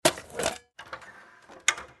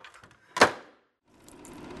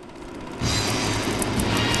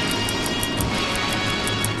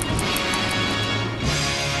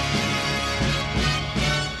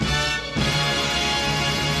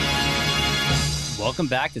Welcome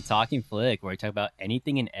back to Talking Flick, where we talk about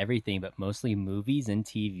anything and everything, but mostly movies and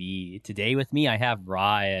TV. Today with me, I have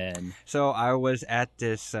Ryan. So I was at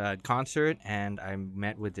this concert, and I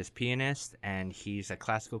met with this pianist, and he's a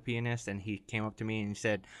classical pianist, and he came up to me and he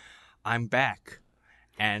said, "I'm back.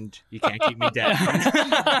 And you can't keep me down."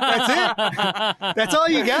 That's it? That's all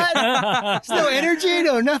you got? There's no energy,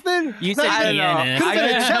 no nothing? You said I don't know.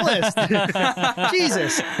 pianist. Could have been a cellist.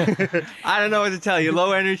 Jesus. I don't know what to tell you.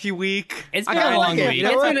 Low energy week. It's I been a kinda long like it, week. you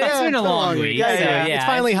know what? It's been a long week. Yeah, so, yeah. It's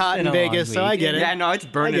finally hot been in a long Vegas, so week. I get it. Yeah, no, it's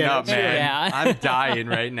burning I get up, it. man. Yeah. I'm dying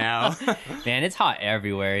right now. Man, it's hot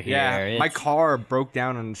everywhere here. Yeah, my It's- car broke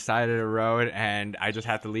down on the side of the road, and I just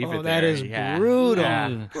have to leave it Oh, there. that is Yeah. brutal.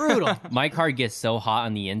 Yeah. Brutal. My car gets so hot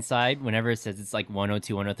on the inside. Whenever it says it's like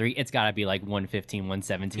 102, 103, it's got to be like 115,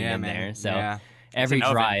 117 Yeah, in man. there. So Yeah. every It's an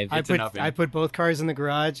oven. drive. It's an oven. I put both cars in the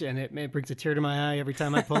garage, and it brings a tear to my eye every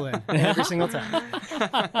time I pull in. Every single time.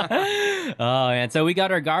 Oh, man. So we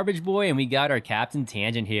got our garbage boy and we got our Captain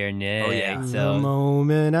Tangent here, Nick. Oh, yeah. The So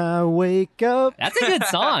moment I wake up, that's a good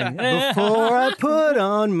song. before I put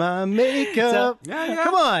on my makeup. Yeah.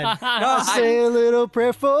 Come on. No, I'll say a little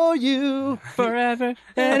prayer for you. Forever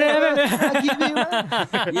and ever. I give you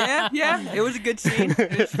yeah. It was a good scene.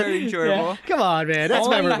 It's very enjoyable. Come on, man. That's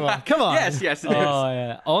Only- memorable. Come on. Yes, it is. Oh,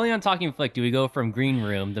 yeah. Only on Talking Flick do we go from Green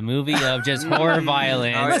Room, the movie of just horror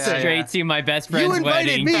violence, Oh, yeah, straight yeah. to my best friend's You invited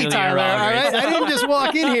wedding, me, Julia Tyler, all Roberts. right? I didn't just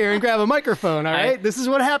walk in here and grab a microphone, all right? This is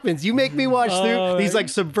what happens. You make me watch Oh, through these like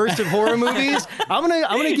subversive horror movies. I'm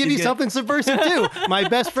gonna give you something subversive too. My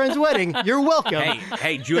best friend's wedding. You're welcome.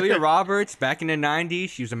 Hey, Julia Roberts, back in the 90s,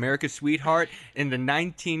 she was America's sweetheart. In the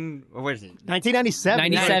 1997.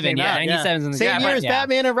 97, yeah, 97 's in the- Same yeah, year but- as yeah.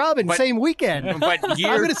 Batman and Robin, But- same weekend. But I'm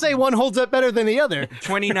year gonna say one holds up better than the other.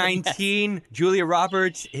 2019, Julia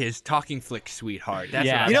Roberts is Talking Flick sweetheart. That's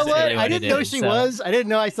Yeah. what You know That's what? really I what didn't it know is, she so. was. I didn't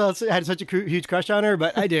know I still had such a huge crush on her,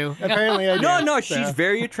 but I do. Apparently, I do. No, So. she's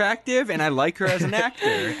very attractive, and I like her as an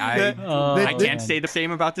actor. I The- can't say the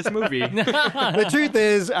same about this movie. The truth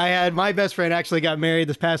is, I had my best friend actually got married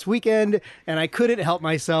this past weekend, and I couldn't help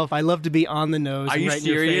myself. I love to be on the nose. Are and you right in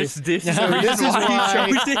your serious? face. This is So the this reason is why you why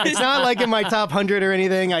chose it? it's not like in my top 100 or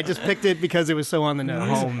anything. I just picked it because it was so on the nose.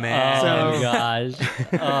 Oh man! Oh, So- gosh.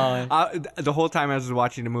 Oh. The whole time I was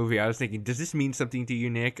watching the movie, I was thinking, does this mean something to you,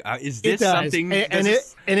 Nick? Is It this does. something?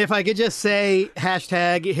 And if I could just say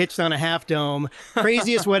hashtag hitched on a half dome,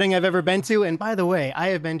 craziest wedding I've ever been to. And by the way, I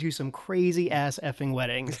have been to some crazy ass effing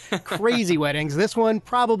weddings, crazy weddings. This one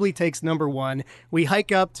probably takes number one. We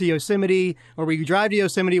hike up to Yosemite, or we drive to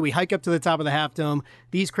Yosemite. We hike up to the top of the half dome.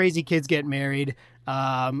 These crazy kids get married.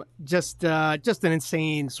 Just an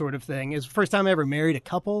insane sort of thing. It's the first time I ever married a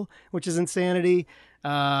couple, which is insanity.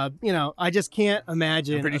 I just can't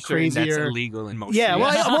imagine I'm pretty a sure crazier. that's illegal in most. Yeah,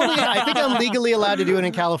 states. well, I think I'm legally allowed to do it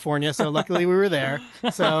in California, so luckily we were there.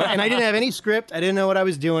 And I didn't have any script. I didn't know what I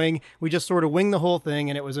was doing. We just sort of winged the whole thing,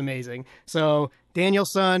 and it was amazing. So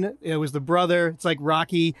Daniel's son, it was the brother. It's like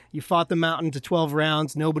Rocky. You fought the mountain to 12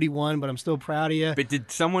 rounds. Nobody won, but I'm still proud of you. But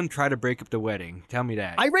did someone try to break up the wedding? Tell me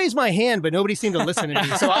that. I raised my hand, but nobody seemed to listen to me.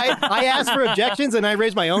 So I asked for objections, and I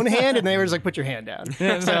raised my own hand, and they were just like, put your hand down.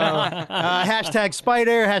 So hashtag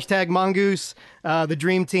Spider, hashtag Mongoose, the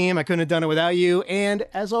dream team. I couldn't have done it without you. And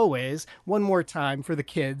as always, one more time for the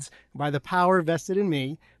kids, by the power vested in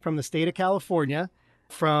me from the state of California,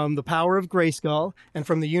 from the power of Grayskull, and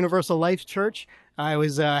from the Universal Life Church, I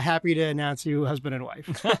was happy to announce you husband and wife.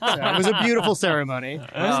 So it was a beautiful ceremony.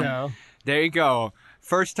 So. There you go.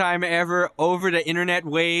 First time ever over the internet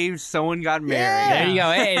waves, someone got married. There you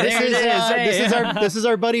go. Hey, there it is. This is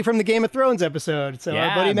our buddy from the Game of Thrones episode. So Yeah,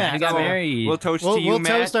 our buddy man, Matt. we got married. We'll toast We'll, to you, we'll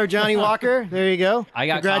Matt. toast our Johnny Walker. There you go. I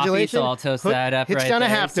got Congratulations. coffee, so I'll toast that up Hitched right on a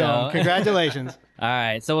there, half dome. so. Congratulations. All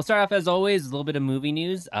right, so we'll start off as always with a little bit of movie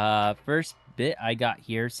news. First bit I got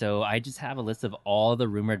here, so I just have a list of all the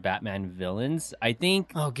rumored Batman villains. I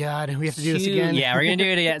think Oh God, we have to do this two- again. Yeah, we're gonna do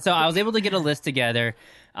it again. So I was able to get a list together.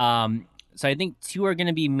 So I think two are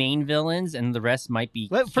gonna be main villains, and the rest might be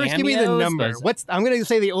First, give me the cameos, number. but I'm going to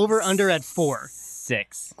say the over under at 4.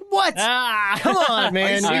 6. What? Ah! Come on,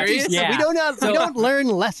 man. Are you serious? Yeah. We don't learn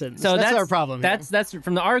lessons. So that's our problem. here. That's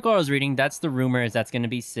from the article I was reading. That's the rumor is that's going to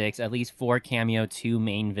be 6, at least 4 cameo, 2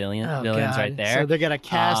 main villains God. right there. So they're going to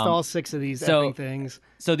cast Um, all 6 of these so- effing things.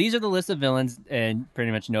 So these are the list of villains in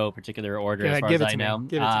pretty much no particular order Go as ahead, far give as it I to me. know.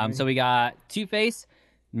 Give it to me. So we got Two-Face,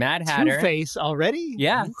 Mad Hatter. Two-Face already?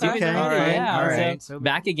 Yeah, Okay. Two-Face All already, right, yeah. all right. So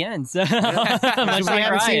back again. So So much like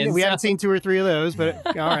Ryan, we so- haven't seen 2 or 3 of those, but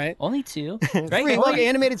all right. only 2. Three, Right? well,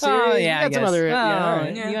 animated series. Oh, you yeah, I got some guess. other. Oh, Yeah, all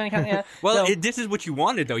right. you wanna count- yeah. Well, So, this is what you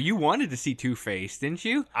wanted, though. You wanted to see Two-Face, didn't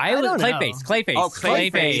you? I I was don't know. Clayface. Oh,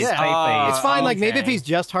 Clayface. Yeah. Clayface. It's fine. Like maybe if okay. he's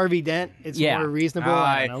just Harvey Dent, it's Yeah. more reasonable.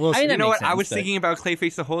 I don't know. We'll I see. that You know makes what? I sense, was but- thinking about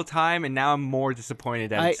Clayface the whole time, and now I'm more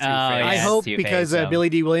disappointed that I- it's Two-Face. I Yeah, hope Two-Face, because so- Billy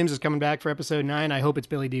D. Williams is coming back for episode 9. I hope it's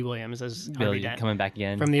Billy D. Williams as Harvey Billy Dent coming back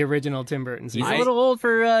again. from the original Tim Burton He's series. a little old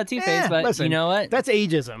for Two-Face, Eh, but listen, you know what? That's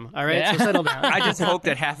ageism. All right, Yeah. so settle down. I just hope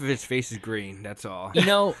that half of his face is green. That's all. You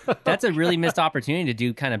know, that's a really missed opportunity to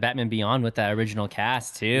do kind of Batman Beyond with that original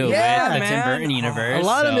cast too, Yeah, with the Tim man. Burton universe. a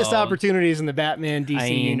lot of so- missed opportunities in the Batman DC I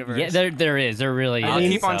mean, universe. yeah, there is. There really I'll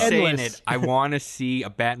is. keep on so. saying Endless. it. I want to see a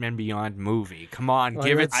Batman Beyond movie. Come on, Well,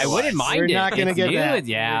 give it. that's- to I wouldn't us. mind We're it. not going to It's get new, that.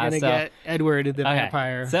 yeah, We're going to so- get Edward the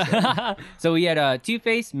vampire. So we had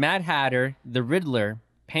Two-Face, Mad Hatter, the Riddler,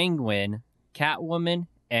 Penguin, Catwoman,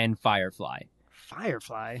 and Firefly.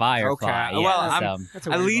 Firefly. Firefly. Okay. Yeah, Well, so- That's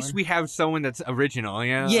a At weird least one. we have someone that's original.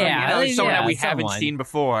 You know? Yeah, someone that we yeah, haven't someone. seen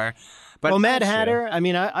before. But well, Mad That's true. Hatter. I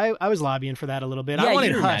mean, I was lobbying for that a little bit. Yeah, I you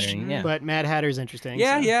wanted were Hush, mattering, yeah. but Mad Hatter's interesting.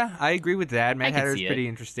 Yeah, so. yeah, I agree with that. I Mad could Hatter is see pretty it.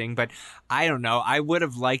 interesting, but I don't know. I would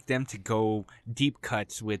have liked them to go deep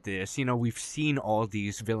cuts with this. You know, we've seen all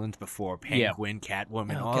these villains before: Yeah. Penguin,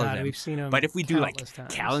 Catwoman, Oh, all God, of them. we've seen 'em But if we do like countless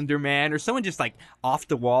times. Calendar Man or someone just like off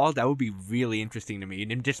the wall, that would be really interesting to me,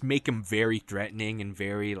 and just make him very threatening and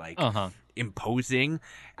very like imposing.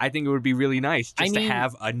 I think it would be really nice just I mean- to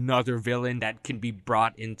have another villain that can be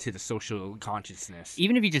brought into the social consciousness.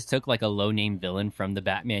 Even if you just took like a low-name villain from the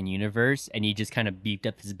Batman universe and you just kind of beefed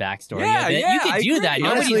up his backstory Yeah, a bit, yeah, you could I do agree. that.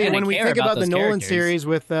 Nobody's Honestly, gonna when we care think about the those Nolan characters. series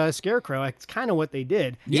with Scarecrow, it's kind of what they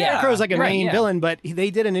did. Yeah, Scarecrow's like a right, main yeah. villain, but they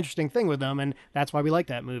did an interesting thing with them, and that's why we like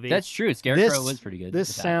that movie. That's true. Scarecrow this, was pretty good. This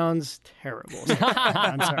with that. sounds terrible.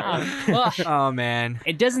 I'm sorry. Well, Oh man.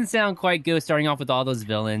 it doesn't sound quite good starting off with all those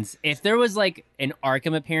villains. If there was like an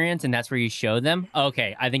Arkham appearance and that's where you show them,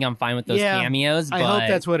 okay, I think I'm fine with those Yeah, cameos. But I hope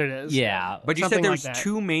that's what it is. yeah. But you Something said there like was that.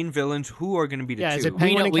 2 main villains. Who are going to be the Yeah, 2? is it we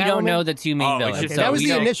Penguin and don't Catwoman? know the 2 main Oh, it's villains. just Okay, so that was we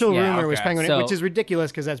the don't- initial yeah. rumor was okay. Penguin, So- which is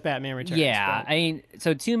ridiculous because that's Batman Returns. Yeah, but- I mean,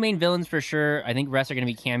 so 2 main villains for sure. I think rest are going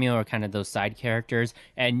to be cameo or kind of those side characters,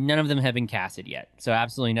 and none of them have been casted yet. So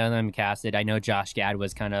absolutely none of them casted. I know Josh Gad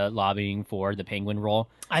was kind of lobbying for the Penguin role.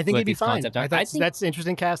 I think with he'd be these fine. concept art. I I think think- that's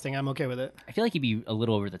interesting casting. I'm okay with it. I feel like he'd be a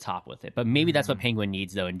little over the top with it, but maybe that's what Penguin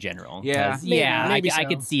needs though in general. Yeah. 'Cause, Maybe- yeah, maybe I so.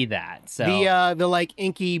 could see that. So The like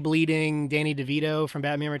inky bleeding Danny DeVito from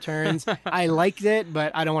Batman Returns. I liked it,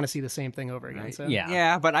 but I don't want to see the same thing over again. Right. So. Yeah.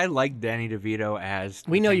 Yeah, but I like Danny DeVito as.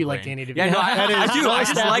 We know you Penguin. like Danny DeVito. Yeah, no, That is I do. well I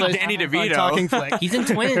just like established Danny on DeVito. Talking Flick. he's in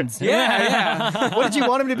Twins. Yeah. What did you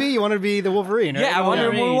want him to be? You wanted to be the Wolverine, right? Yeah, I wanted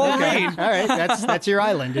him to be Wolverine. Okay. All right, that's your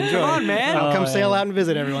island. Enjoy. Come on, man. I'll come Oh, sail man. out and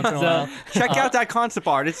visit every once in a while. Check out that concept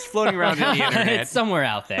art. It's floating around in the internet. it's somewhere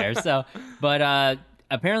out there. So, but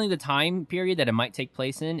apparently the time period that it might take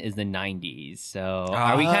place in is the 90s. So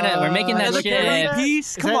are we kind of we're making that Another shift? period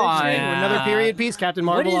piece? Is Come that on. interesting? Another period piece, Captain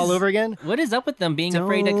Marvel What all is- over again. What is up with them being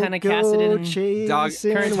afraid to Don't kind of cast it in? go chasing Dog-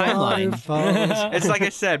 current timeline. waterfalls. It's like I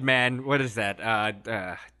said, man. What is that?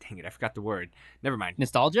 Dang it, I forgot the word. Never mind.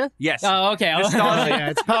 Nostalgia? Yes. Oh, okay. Oh, yeah,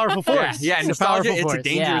 it's a powerful force. Yeah, It's a nostalgia. powerful It's a force.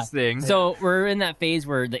 dangerous thing. So we're in that phase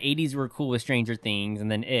where the 80s were cool with Stranger Things, and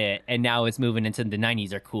then and now it's moving into the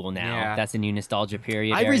 90s are cool now. Yeah. That's a new nostalgia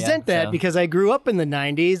period. I area, resent that so. because I grew up in the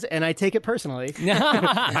 90s and I take it personally.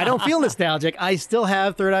 I don't feel nostalgic. I still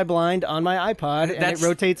have Third Eye Blind on my iPod and That's- it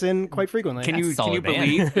rotates in quite frequently. Can you solid band.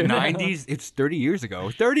 believe the 90s? It's 30 years ago.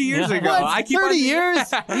 30 years ago. What? I keep 30 on,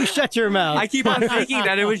 years? You shut your mouth. I keep on thinking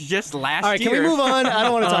that it was just last All right, year. can we move on? I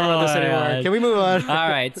don't want to talk about this Oh, my anymore. God. Can we move on? All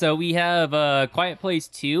right, so we have Quiet Place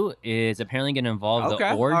 2 is apparently going to involve Okay,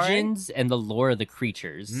 the all right. origins and the lore of the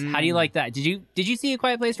creatures. How do you like that? Did you see A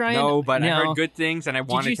Quiet Place, Ryan? No, but I heard good things and I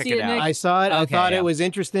want you to check see it it, out. Nick? I saw it. I Okay, thought yeah. it was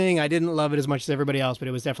interesting. I didn't love it as much as everybody else, but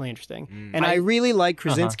it was definitely interesting. And I really like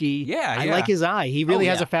Krasinski. Yeah, I yeah. like his eye. He really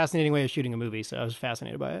Oh, has yeah. a fascinating way of shooting a movie, so I was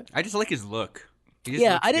fascinated by it. I just like his look. He just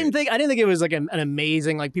Yeah, looks I didn't good. think it was like an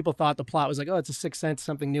amazing, like people thought the plot was like, oh, it's a Sixth Sense,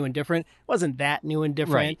 something new and different. It wasn't that new and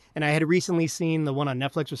different. Right. And I had recently seen the one on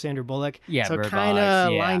Netflix with Sandra Bullock. Yeah, so Bird it kind of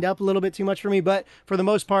Box, yeah. lined up a little bit too much for me, but for the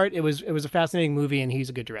most part, it was a fascinating movie, and he's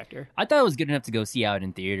a good director. I thought it was good enough to go see out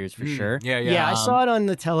in theaters for sure. Yeah, Yeah, I saw it on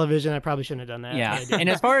the television. I probably shouldn't have done that. Yeah, and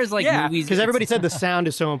as far as like Yeah, movies, because everybody said the sound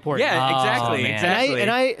is so important. Yeah, Oh, exactly. man. Exactly.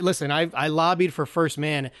 And I listen. I lobbied for First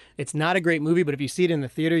Man. It's not a great movie, but if you see it in the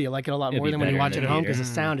theater, you like it a lot It'd more be than when you better watch in it the at home theater. because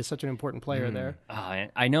the sound is such an important player there.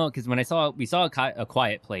 I know because when we saw A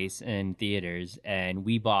Quiet Place in theaters, and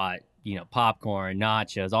we bought popcorn,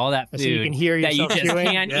 nachos, all that food So you can hear that you yourself just chewing?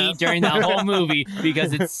 can't Yeah. eat during that whole movie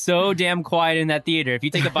because it's so damn quiet in that theater. If you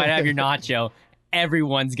take a bite out of your nacho,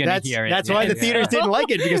 everyone's gonna hear it. That's why the theaters didn't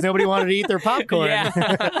like it, because nobody wanted to eat their popcorn.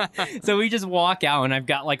 Yeah. So we just walk out and I've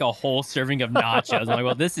got like a whole serving of nachos. I'm like,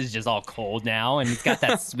 well, this is just all cold now, and it's got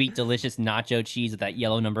that sweet, delicious nacho cheese with that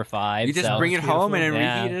yellow number 5. You just so. bring it home and then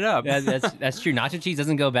Yeah. reheat it up. Yeah, that's true. Nacho cheese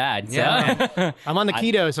doesn't go bad. So. Yeah. I'm on the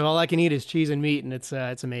keto, so all I can eat is cheese and meat, and it's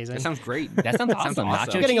amazing. That sounds great. That sounds awesome. awesome.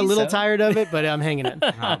 Nacho I'm getting a cheese, little so- tired of it, but I'm hanging in.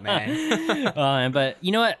 Oh man. But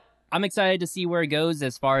you know what? I'm excited to see where it goes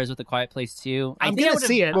as far as with the Quiet Place 2. I'm think I going to would've-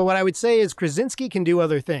 see it. But what I would say is Krasinski can do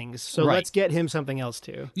other things, so Right. let's get him something else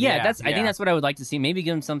too. Yeah, Yeah, I think yeah. that's what I would like to see. Maybe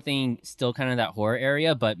give him something still kind of that horror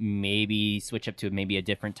area, but maybe switch up to maybe a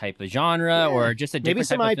different type of genre or just a Maybe different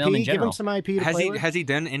some type IP. of film in Give general. him some IP to Has play he with. has he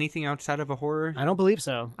done anything outside of a horror? I don't believe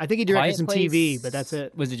so. I think he directed Quiet some Place- TV, but that's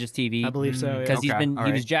it. Was it just TV? I believe so. Yeah. Because Okay, he all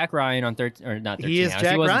was right. Jack Ryan on 13 or not 13 He is hours.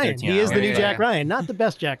 Jack wasn't Ryan. 13 He is the hours. new Yeah, Jack yeah. Ryan, not the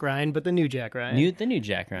best Jack Ryan, but the new Jack Ryan. The new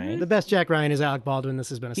Jack Ryan. The best Jack Ryan is Alec Baldwin. This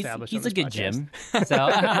has been He's established. a on this good podcast. Jim.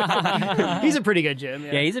 So He's a pretty good Jim.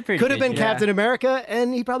 yeah, he's a pretty Could have good been Jim. Captain America,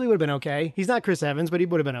 and he probably would have been okay. He's not Chris Evans, but he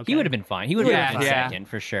would have been okay. He would have been fine. He would have Yeah, been yeah. second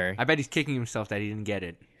for sure. I bet he's kicking himself that he didn't get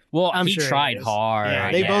it. Well, I'm he sure he tried is. hard.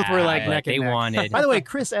 Yeah, they both were like but neck and they neck. wanted. By the way,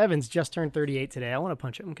 Chris Evans just turned 38 today. I want to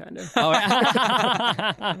punch him, kind of.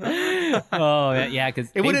 Oh, yeah,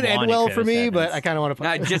 because It wouldn't end well for me, but I kind of want to punch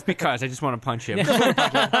Not him. just because I just want to punch him.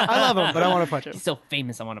 I love him, but I want to punch him. He's so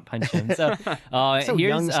famous. I want to punch him. So, So here's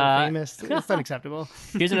young, so famous. It's unacceptable.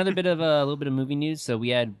 here's another bit of a little bit of movie news. So we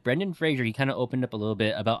had Brendan Fraser. He kind of opened up a little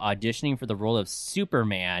bit about auditioning for the role of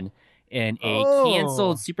Superman in a Oh.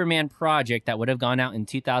 canceled Superman project that would have gone out in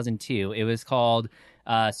 2002. It was called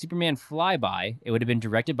Superman Flyby. It would have been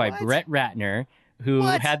directed by Brett Ratner, who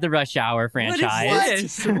What? had the Rush Hour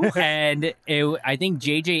franchise. What? And I think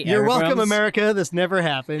J.J. You're welcome, Abrams- America. This never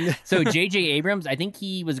happened. So J.J. Abrams, I think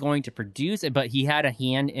he was going to produce it, but he had a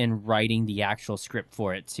hand in writing the actual script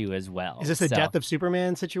for it too, as well. Is this a So- Death of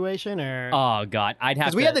Superman situation, or? Oh God, I'd have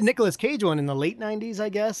Because to. we had the Nicolas Cage one in the late '90s, I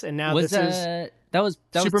guess, and now was this is that was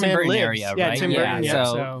Superman Tim Burton Lives. area, Yeah, right? Tim Burton,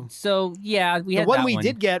 yeah, so yeah, we the had one that we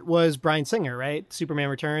did get was Bryan Singer, right? Superman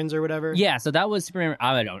Returns or whatever. Yeah, so that was Superman.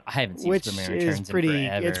 I haven't seen Which Superman Returns is pretty. in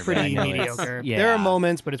forever. It's but pretty I know mediocre. yeah. There are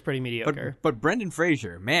moments, but it's pretty mediocre. But Brendan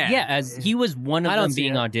Fraser, man. Yeah, as he was one of I don't them see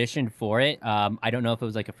being it. auditioned for it. I don't know if it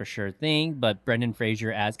was like a for sure thing, but Brendan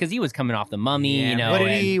Fraser because he was coming off the Mummy, Yeah, you know. what did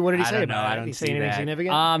and- he? What did he I say don't know, about I it? don't Did he say see anything that.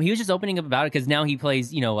 significant? He was just opening up about it because now he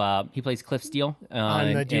plays Cliff Steele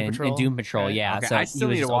On the Doom in Patrol. Doom Patrol. Okay. Yeah, Okay, so I still he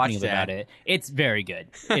was need to just watch opening up about that. it. It's very good.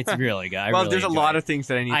 It's really good. I Well, really there's a enjoy lot it. of things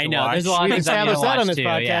that I need I to know. watch. There's a lot of We things I need to established that watch on this too,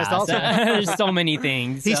 podcast yeah. also. So, there's so many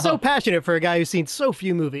things. He's so passionate for a guy who's seen so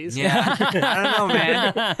few movies. Yeah. I don't know,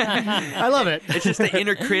 man. I love it. It's just the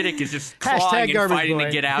inner critic is just Hashtag clawing and garbage fighting boy.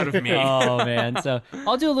 to get out of me. Oh man! So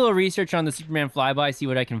I'll do a little research on the Superman flyby, see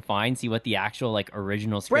what I can find, see what the actual like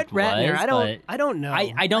original Brett script Ratner. was. I don't know.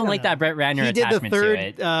 I don't like know. that Brett Ratner He did the attachment to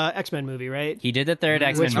it. third X-Men movie, right? He did the third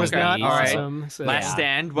X-Men Which was movie. not All right. awesome. So. Last Yeah.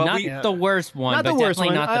 Stand. Well, not we, the worst one, Not but the worst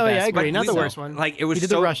definitely one. not the Oh, best. yeah, I agree. one. Not the So- worst one. like it was He did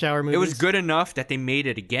so, the Rush Hour It was movies. good enough that they made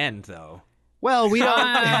it again, though. Well, we don't.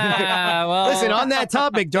 Well, Listen, on that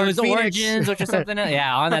topic, there Dark was Phoenix. Origins, which is something.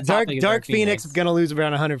 Yeah, on that Dark, topic. of Dark Phoenix is going to lose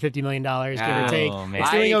around $150 million, give Oh, or take. man.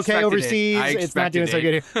 It's doing I okay expected it. overseas. I It's not doing so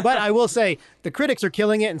expected good it. here. But I will say, the critics are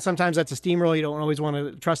killing it, and sometimes that's a steamroll. You don't always want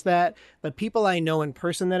to trust that. But people I know in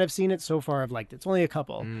person that have seen it so far have liked it. It's only a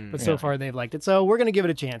couple, but so far they've liked it. So we're going to give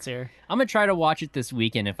it a chance here. I'm gonna try to watch it this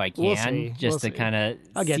weekend if I can, We'll see. just We'll to see. kind of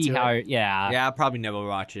I'll get see to how. it. Yeah, Yeah, I'll probably never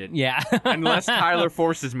watch it. yeah. Unless Tyler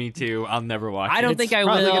forces me to, I'll never watch it. I don't It's think I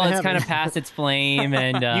probably will. gonna It's happen. kind of past its flame,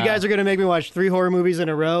 and You guys are going to make me watch 3 horror movies in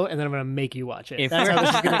a row, and then I'm going to make you watch it. If That's we're- how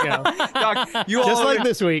this is going to go. Doc, you Just already, like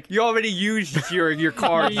this week. You already used your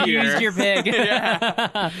card You here. used your pig.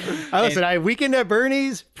 Listen, I Weekend at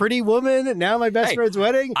Bernie's, Pretty Woman, now my best Hey, friend's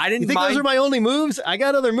wedding. I didn't You think those mind- are my only moves? I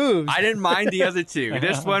got other moves. I didn't mind the other two.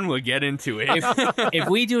 This one, we'll get into it. If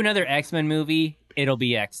we do another X-Men movie, it'll be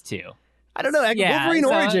X2. I don't know. Yeah, Wolverine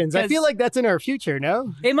so- Origins. I 'cause- feel like that's in our future,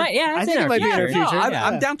 no? It might, yeah. I It's think in it our might be in our future. future. No, Yeah.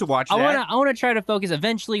 I'm down to watch I that. want to try to focus.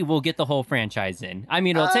 Eventually, we'll get the whole franchise in. I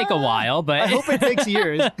mean, it'll take a while, but I hope it takes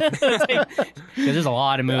years. because there's a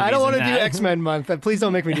lot of movies. I don't want to in do that. X-Men month. Please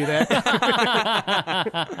don't make me do that.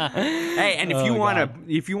 Hey, and if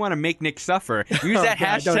you want to make Nick suffer, use that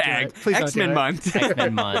God, don't do hashtag it. Please don't do X-Men it. month.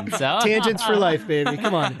 X-Men month. So Tangents for life, baby.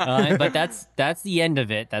 Come on. But that's the end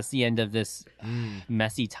of it. That's the end of this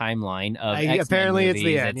messy timeline. of X-Men apparently it's the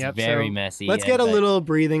movies. end. It's Yep. very so messy. let's get a but little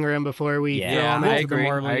breathing room before we Yeah, throw them I into the agree,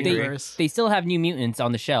 Marvel I agree. universe. They still have New Mutants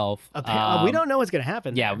on the shelf. We don't know what's going to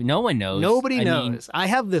happen. Yeah, there. no one knows. Nobody I knows. mean, I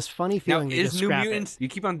have this funny Now, feeling they is just New scrap Mutants? You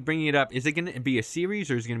keep on bringing it up. Is it going to be a series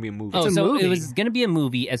or is it going to be a movie? It's oh, a so movie. it was going to be a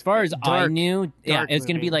movie. As far as I Dark- knew, yeah, dark it was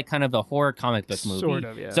going to be movie. like kind of a horror comic book movie. Sort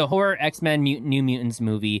of, yeah. So horror X-Men New Mutants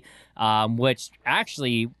movie, which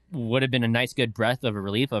actually would have been a nice good breath of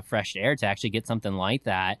relief of fresh air to actually get something like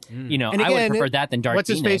that. You know, And I would again, prefer that than Dark What's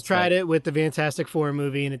his Phoenix, face tried but- it with the Fantastic Four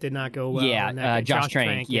movie and it did not go well. Yeah, and that- Josh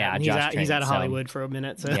Trank. Yeah, and Josh he's out of Trank, so- Hollywood for a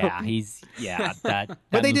minute. So. Yeah, that.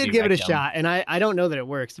 But they did movie give it a wrecked him. shot, and I don't know that it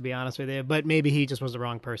works, to be honest with you. But maybe he just was the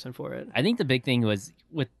wrong person for it. I think the big thing was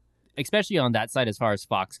with, especially on that side as far as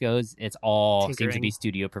Fox goes, it's all seems to Tinkering. be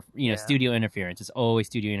studio, Yeah. studio interference. It's always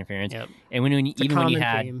studio interference. Yep. And when It's a even when you common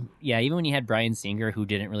had theme. even when you had Bryan Singer, who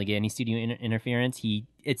didn't really get any studio interference,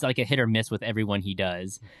 it's like a hit or miss with everyone he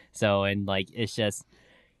does. So and like it's just.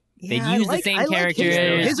 They Yeah, use the same I like characters.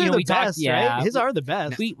 His You are know, the we talked- best, yeah. right? His are the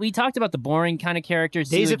best. We talked about the boring kind of characters.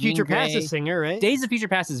 Days too, of Future Jean Past Grey. is Singer, right? Days of Future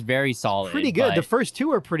Past is very solid. Pretty good. but- The first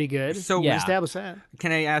two are pretty good. So We Yeah. established that.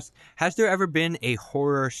 can I ask, has there ever been a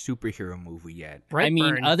horror superhero movie yet? I mean,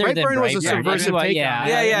 Brightburn. other than Brightburn was a Brightburn, subversive yeah, take yeah. on it.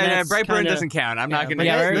 Yeah, yeah, and yeah. that's Brightburn kinda- doesn't count. I'm not going But to.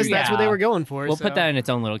 Yeah, that's yeah. what they were going for. We'll so. put that in its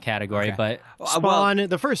own little category, Okay. but Spawn.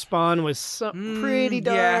 The first Spawn was pretty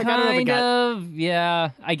dark. yeah. I don't know if it kind got. of, yeah,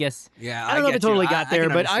 I guess. Yeah, I don't know if it get you. totally got there,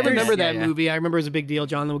 can but I understand remember that. that Yeah, movie. I remember it was a big deal.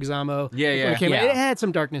 John Leguizamo. Yeah, when yeah. it came out. Yeah. It had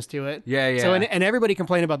some darkness to it. Yeah, yeah. So and everybody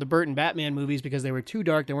complained about the Burton Batman movies because they were too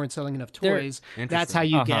dark. They weren't selling enough They're- toys. That's Interesting. how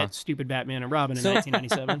you Uh-huh. get stupid Batman and Robin in So-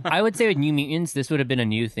 1997. I would say with New Mutants, this would have been a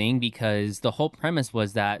new thing because the whole premise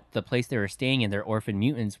was that the place they were staying in, their orphan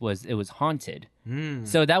mutants, was haunted.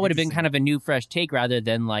 So that would have been kind of a new, fresh take rather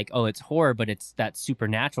than like, oh, it's horror, but it's that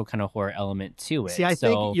supernatural kind of horror element to it. See, I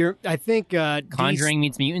so think Conjuring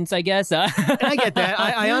meets mutants, I guess. And I get that.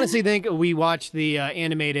 I honestly think we watched the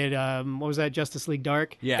animated. What was that? Justice League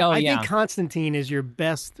Dark. Yeah. Oh, I yeah. think Constantine is your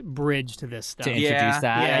best bridge to this stuff. to introduce Yeah.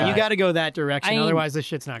 that. Yeah, you got to go that direction. I mean, Otherwise, this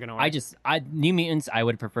shit's not going to work. New Mutants, I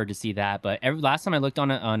would have preferred to see that, but last time I looked on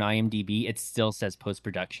IMDb, it still says post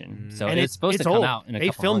production, so And it's supposed to come old. out in a They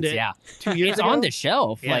couple filmed months. it Yeah, 2 years it's ago. on the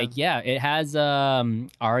shelf. Yeah. Like, yeah, it has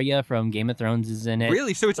Arya from Game of Thrones is in it.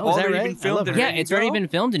 Really? So it's Oh, is that already right? been I filmed? love and it. Yeah, ready to it's already go? been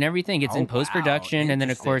filmed and everything. It's Oh, in post production, wow. and then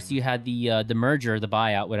of course Interesting. you had the merger, the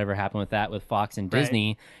buyout, whatever happened with that with Fox and Right.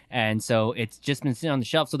 Disney, and so it's just been sitting on the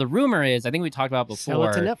shelf. So the rumor is, I think we talked about Sell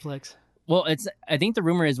before. it to Netflix. Well, I think the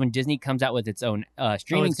rumor is when Disney comes out with its own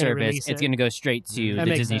streaming it's gonna service, release it's it. going to go straight to That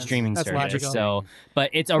the makes Disney sense. streaming That's service. logical. So,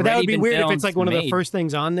 but it's But already that would be been weird if filmed, it's like one of the made. first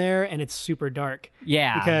things on there and it's super dark.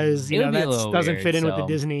 Yeah, Because it you would know be a that little doesn't weird, fit in with the so-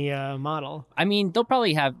 Disney model. I mean, they'll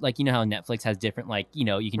probably have like how Netflix has different you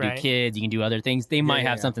can Right. do kids, you can do other things. They might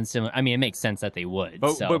have yeah. something similar. I mean, it makes sense that they would.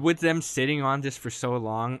 But, so. but with them sitting on this for so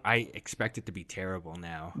long, I expect it to be terrible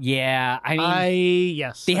now. yeah, I mean,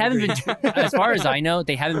 Yes. they I haven't agree. been, as far as I know,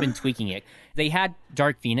 they haven't been tweaking it. They had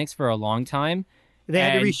Dark Phoenix for a long time. They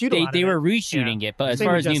had to and reshoot a lot of They it. were reshooting Yeah. it, but as Same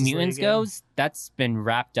far with as New Justice Mutants League, yeah. goes, that's been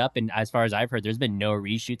wrapped up. And as far as I've heard, there's been no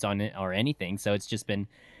reshoots on it or anything. So it's just been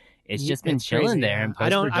chilling crazy, there. yeah.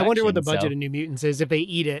 In I wonder what the post-production, budget so- of New Mutants is. If they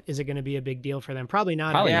eat it, is it going to be a big deal for them? Probably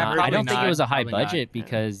not. Probably Yeah, not. I probably don't think not. it was a high Probably not. budget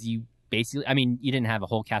because you basically, I mean, you didn't have a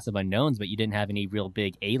whole cast of unknowns, but you didn't have any real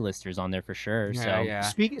big A-listers on there for sure. Yeah, So yeah.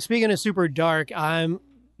 Speaking of super dark, I'm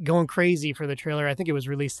going crazy for the trailer. I think it was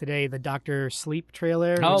released today, the Doctor Sleep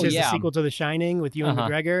trailer, which Oh, is yeah. the sequel to The Shining with Ewan Uh-huh.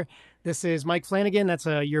 McGregor. This is Mike Flanagan. That's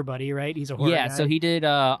your buddy, right? He's a horror yeah, guy. so he did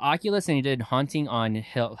Oculus and he did Haunting on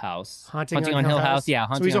Hill House. Haunting on Hill House. Yeah, so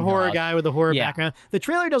Haunting he's a on Hill horror House. guy with a horror Yeah. background. The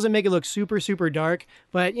trailer doesn't make it look super, super dark,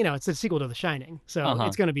 but it's a sequel to The Shining, so Uh-huh.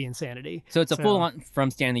 it's going to be insanity. So it's a full on from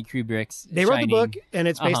Stanley Kubrick's. They wrote the Shining. book, and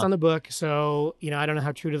it's based Uh-huh. on the book. So I don't know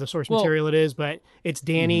how true to the source Well- material it is, but it's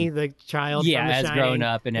Danny, the child. Yeah, from the has Shining. grown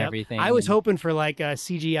up and Yep. everything. I was hoping for like a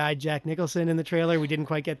CGI Jack Nicholson in the trailer. We didn't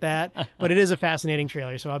quite get that, but it is a fascinating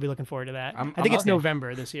trailer, so I'll be looking forward to that. I'm- I think I'm it's okay.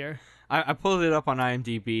 November this year. I pulled it up on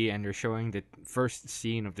IMDb, and they're showing the first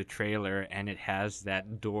scene of the trailer, and it has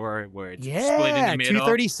that door where it's split in Yeah, the middle.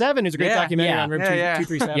 237 is a great Yeah, documentary yeah, on Room yeah, yeah.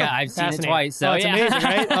 237. Yeah, I've seen it Fascinating. twice, so oh, it's yeah. amazing,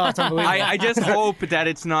 right? Oh, it's unbelievable. I just hope that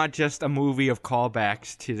it's not just a movie of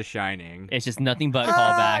callbacks to The Shining. It's just nothing but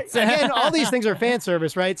callbacks. Again, all these things are fan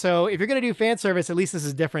service, right? So if you're going to do fan service, at least this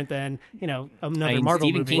is different than another I mean, Marvel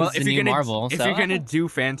Stephen movie. King's Well, the if new you're gonna Marvel, if so- you're gonna do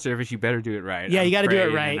fan service, you better do it right. Yeah, I'm you got to do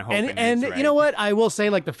it praying right. hoping And it's you know right. what? I will say,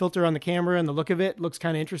 like the filter on the camera and the look of it looks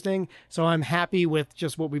kind of interesting. So I'm happy with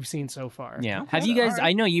just what we've seen so far. Yeah. Have you guys?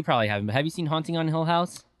 I know you probably haven't, but have you seen Haunting on Hill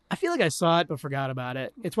House? I feel like I saw it but forgot about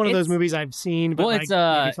it. It's one of those It's- movies I've seen. But Well, like, it's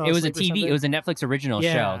maybe fell it was a asleep or TV, something. it was a Netflix original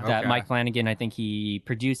Yeah. show that Okay. Mike Flanagan, I think he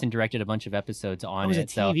produced and directed a bunch of episodes on Oh, it was a it.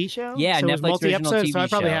 So TV show. yeah, so it was Netflix multi-episode. original So I TV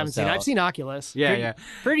probably show, haven't seen it. so- I've seen Oculus. Yeah.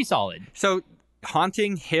 pretty solid. So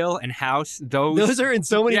Haunting, Hill, and House, Those are in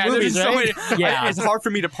so many movies, there's right? so many. Yeah. It's hard for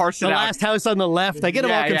me to parse The it out. Last House on the Left. I get them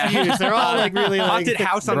Yeah, all yeah. confused. They're all like really like Haunted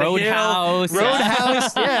House on the Hill. Roadhouse.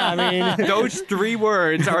 Roadhouse. Yeah, I mean, Those 3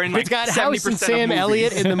 words are in like it's got 70% House and of Sam movies.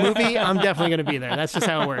 Elliott in the movie. I'm definitely going to be there. That's just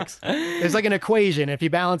how it works. There's like an equation. If you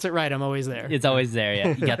balance it right, I'm always there. It's always there. Yeah,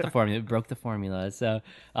 you got the formula. It broke the formula. So,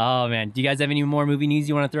 oh man, do you guys have any more movie news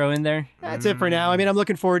you want to throw in there? That's it for now. I mean, I'm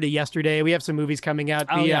looking forward to Yesterday. We have some movies coming out.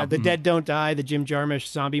 Oh, yeah. The Dead Don't Die, the Jim Jarmusch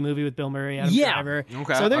zombie movie with Bill Murray, Adam Yeah. Driver.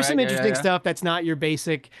 Okay. So there's some Alright, interesting yeah. stuff that's not your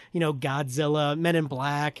basic, Godzilla, Men in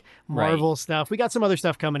Black, Marvel stuff. We got some other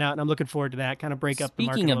stuff coming out, and I'm looking forward to that. Kind of break up the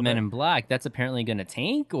market. Speaking a of little Men bit. in Black, that's apparently going to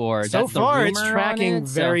tank, or So that's the far, it's rumor on tracking it,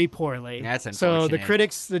 so- very poorly. That's So the unfortunate.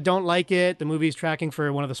 critics that don't like it, the movie's tracking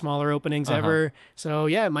for one of the smaller openings ever. So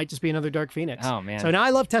yeah, it might just be another Dark Phoenix. Oh, man. So now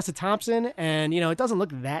I love Tessa Thompson, and it doesn't look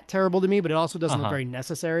that terrible to me, but it also doesn't look very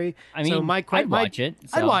necessary. I mean, so I'd watch it,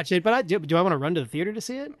 I'd so- watch it, but do I want to run to the theater to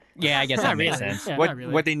see it? Yeah, I guess that Not makes really. sense. Yeah, What not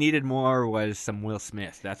really. what they needed more was some Will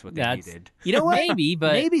Smith. That's what they That's- needed. You know what? Maybe,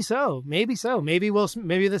 but maybe so. Maybe so. Maybe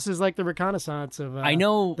this is like the reconnaissance of. I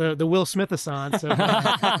know the Will Smith-assance. Of,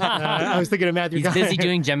 I was thinking of Matthew. he's busy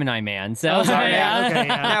doing Gemini Man. So Oh, sorry. Yeah, okay,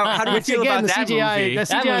 yeah. Now, how do we Which, feel again, about the that CGI, movie? The that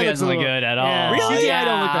CGI movie looks doesn't a look little, good at all. Yeah, Really? CGI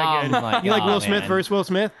don't look that good. Oh my You like God, Will Smith man. versus Will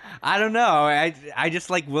Smith? I don't know. I just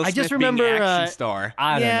like Will Smith I just being remember, the action star.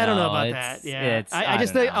 I don't know about It's- that. Yeah, it's- I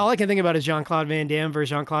just don't think know. all I can think about is Jean-Claude Van Damme versus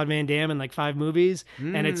Jean-Claude Van Damme in like 5 movies,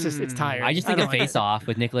 and it's tired. I just think don't of like Face Off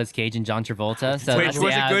with Nicolas Cage and John Travolta. So Which that's-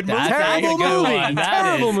 was a yeah, good movie. that's Terrible a good movie. one.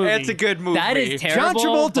 Terrible movie. It's a good movie. That is John terrible.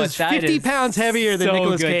 Travolta's but that 50 is pounds heavier than so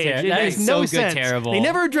Nicolas good Cage. ter- It that makes is no so good sense. terrible. They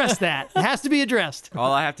never address that. It has to be addressed.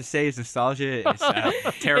 All I have to say is nostalgia is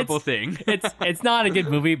a terrible thing. It's not a good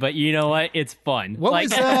movie, but you know what? It's fun. What was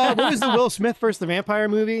the Will Smith versus the vampire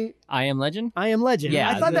movie? I Am Legend? I Am Legend. Yeah,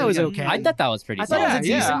 I thought that was yeah. okay. I thought that was pretty I thought it was a solid.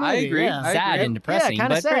 decent movie. I agree. Yeah. I Sad agree. and depressing,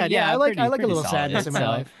 kinda but sad. pretty- Yeah, I like a pretty little solid. sadness in my So,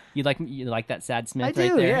 life. You like that sad Smith I right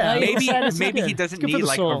do, there? yeah. Maybe Sadness is maybe he good. doesn't It's good for need the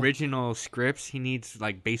like soul. original scripts. He needs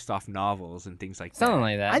like based off novels and things like that. Something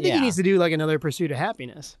like that. I think yeah. he needs to do like another Pursuit of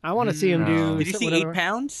Happiness. I want to see him do. Did you see whatever. 8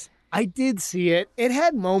 Pounds? I did see it. It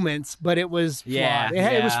had moments, but it was flawed. Yeah,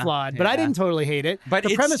 It was yeah, flawed, but I yeah. didn't totally hate it. But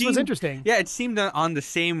the it premise was seemed- interesting. Yeah, it seemed on the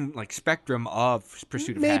same like spectrum of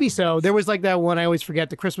Pursuit of Maybe Happiness. so. There was like that one I always forget,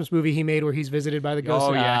 the Christmas movie he made where he's visited by the ghost. Oh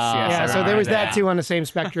of- yes, yes. I Yeah, so there remember was that too on the same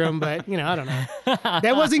spectrum, but I don't know.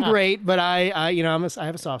 That wasn't great, but I I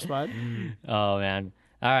have a soft spot. Oh man!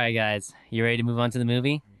 All right, guys, you ready to move on to the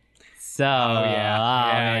movie? So,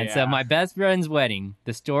 yeah, So yeah. my best friend's wedding,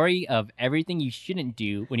 the story of everything you shouldn't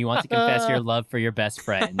do when you want to confess your love for your best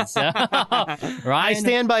friend. So, I Ryan,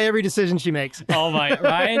 stand by every decision she makes. oh my,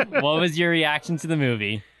 Ryan, what was your reaction to the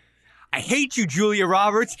movie? I hate you, Julia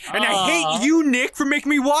Roberts, and I hate you, Nick, for making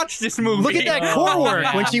me watch this movie. Look at that Oh, core work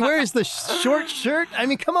man. when she wears the short shirt. I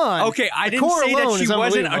mean, come on. Okay, I The didn't core say that alone she is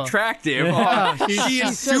wasn't unbelievable. attractive. Yeah, she she's is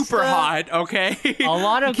just, super hot, okay? A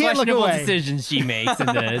lot of You can't look questionable away. decisions she makes in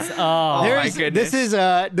this. Oh, my There's, goodness.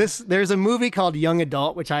 this is there's a movie called Young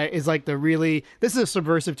Adult, which is like this is a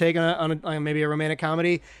subversive take on maybe a romantic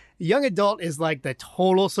comedy. Young Adult is like the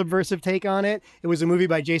total subversive take on it. It was a movie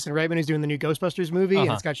by Jason Reitman, who's doing the new Ghostbusters movie,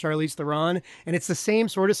 and it's got Charlize Theron, and it's the same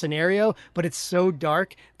sort of scenario, but it's so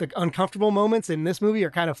dark. The uncomfortable moments in this movie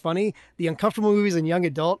are kind of funny. The uncomfortable movies in Young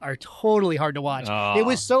Adult are totally hard to watch. It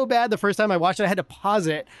was so bad the first time I watched it, I had to pause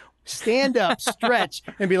it, stand up, stretch,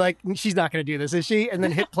 and be like, she's not going to do this, is she? And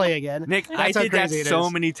then hit play again. Nick, That's I how did that crazy it so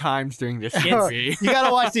is. many times during this movie. You got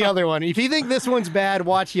to watch the other one. If you think this one's bad,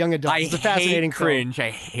 watch Young Adult. I It's a fascinating hate film. cringe.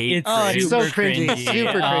 I hate it's Oh, cringe. it's so super cringy.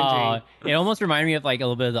 Super cringy. It almost reminded me of like a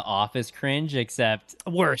little bit of The Office cringe, except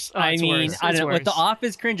Worse. Oh, I it's mean, worse. I It's don't know. With worse. The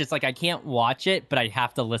Office cringe, it's like I can't watch it, but I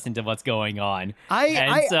have to listen to what's going on. I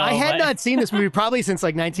had but- not seen this movie probably since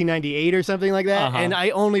like 1998 or something like that, and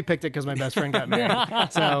I only picked it because my best friend got married.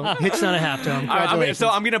 So hitched on a half tone. Congratulations. So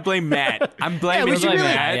I'm gonna blame Matt. I'm yeah, blaming we should blame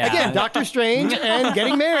really Matt, yeah. again Doctor Strange and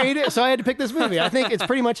getting married. So I had to pick this movie. I think it's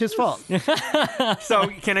pretty much his fault. So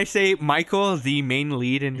can I say Michael, the main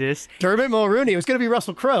lead in this? Dermot Mulroney. It was going to be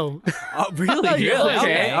Russell Crowe. Oh, really? Really?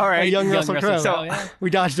 Okay. All A right. young Russell Crowe. So We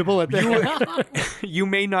dodged a bullet there. you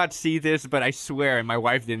may not see this, but I swear, and my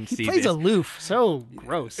wife didn't see He plays this. aloof. So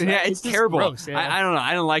gross. Yeah, it's just terrible. gross, yeah. I don't know.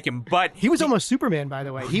 I don't like him, but He was almost Superman, by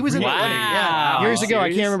the way. He was in Wow. that wedding. Yeah. Years ago, I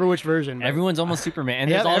can't Serious? remember remember which version. But... Everyone's almost Superman. And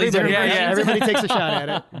Yeah, there's all these everybody, different versions. everybody takes a shot at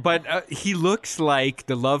it. But he looks like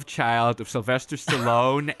the love child of Sylvester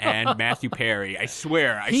Stallone and Matthew Perry. I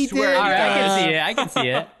swear. I He swear. did, All right, I Uh, can see it. I can see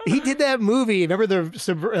it. He did that movie. Remember the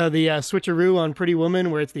switcheroo on Pretty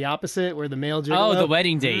Woman, where it's the opposite, where the male gigolo. Oh, the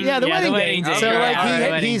wedding date. Yeah, the wedding date. date. So Okay, like all right, the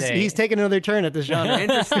wedding he's date. he's taking another turn at this genre.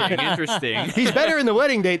 Interesting. He's better in the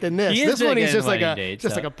wedding date than this. He is This one big he's in just like Wedding a Date,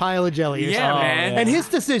 just so- like a pile of jelly. Or Yeah, something. man. And his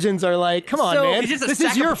decisions are like, come on, So, man, it's just a this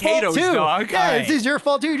sack is your of potatoes, fault too. dog. Yeah, All this right. is your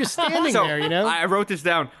fault too. You're just standing So there, you know. I wrote this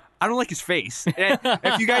down. I don't like his face. And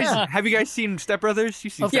if you guys have you guys seen Step Brothers?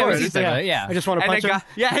 You see Of Step Yeah, course, we Brothers? see that, yeah. I just want to And punch the him. guy,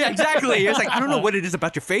 yeah, exactly. It's like, I don't know what it is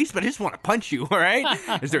about your face, but I just want to punch you. All right?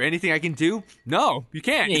 Is there anything I can do? No, you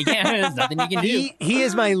can't. Yeah, you can't. There's nothing you can do. He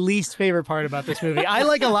is my least favorite part about this movie. I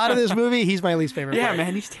like a lot of this movie. He's my least favorite. Yeah, part.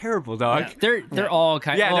 man, he's terrible, dog. They're all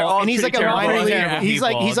kind. Yeah, they're all And he's like a terrible. minor league. Yeah. He's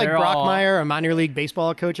like They're all- Brockmeyer, a minor league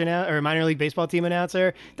baseball coach or a minor league baseball team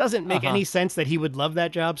announcer. Doesn't make Uh-huh. any sense that he would love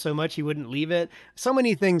that job so much he wouldn't leave it. So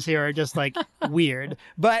many things here are just like weird,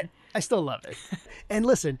 but I still love it. And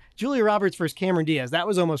listen, Julia Roberts versus Cameron Diaz. That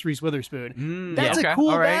was almost Reese Witherspoon. That's okay, a cool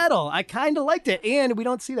all right. battle. I kind of liked it, and we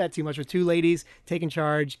don't see that too much with two ladies taking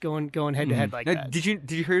charge, going head to head like Now, that. did you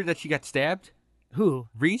hear that she got stabbed? Who?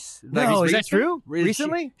 Reese? No, is that true? She-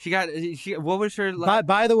 Recently? She got. What was her?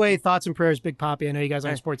 By the way, thoughts and prayers, Big Poppy. I know you guys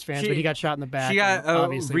aren't sports fans, She- but he got shot in the back. She got and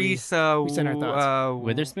obviously we- Reese. we sent our thoughts.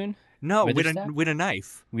 Witherspoon. No, with Witherspoon? a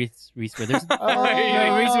knife. Reese Witherspoon.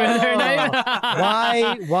 Oh. Reese Witherspoon.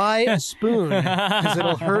 Why a spoon? Because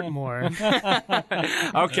it'll hurt more.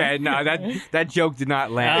 Okay, no, that joke did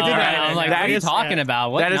not land. All did not right, land. I'm like, That what are you is- talking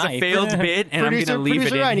about? What That is a knife? failed bit, and Producer- I'm going to leave it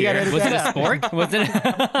producer in Ryan, you gotta here. edit Was it that a out. spork? Was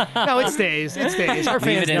it? No, it stays. It stays. Our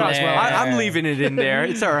fans it in know as there. well. I'm leaving it in there.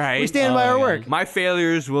 It's all right. We stand by our yeah. work. My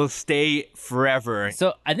failures will stay forever.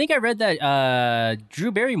 So I think I read that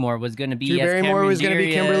Drew Barrymore was going to be. Drew as Barrymore Cameron was going to be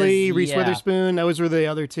Diaz. Kimberly, Reese Yeah. Witherspoon. Those were the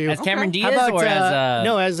other two. As Cameron How Diaz about, or as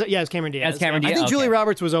no, as Cameron Diaz. as Cameron I Diaz? think Julie Okay.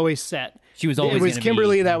 Roberts was always set. She was always It was gonna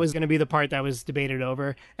Kimberly be. that was going to be the part that was debated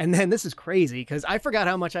over. And then this is crazy because I forgot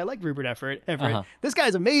how much I liked Rupert Everett. Uh-huh. This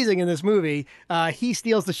guy's amazing in this movie. He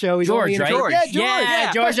steals the show. He's George, only in right? George. Yeah, George.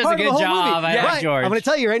 Yeah, George That's does a part of the good whole job. movie. I like But George. I'm going to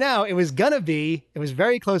tell you right now, it was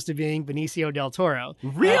very close to being Benicio del Toro.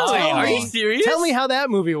 Really? Oh. Are you serious? Tell me how that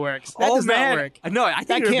movie works. That oh does man, not work. no, I That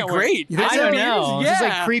think it'd be can't work. great. You think I so? don't know. Yeah. Just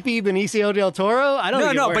like creepy Benicio del Toro. I don't No,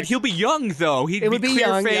 think no, it but works. he'll be young though. He'd It would be clear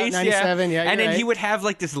young, yeah, face, 97, yeah, and you're then he right. would have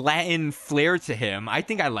like this Latin flair to him. I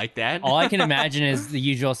think I like that. All I can imagine is the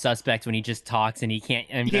usual suspect when he just talks and he can't,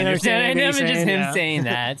 can't understand understand. anything And he's just saying, him yeah. saying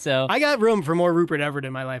that. So I got room for more Rupert Everett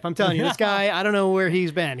in my life. I'm telling you, this guy, I don't know where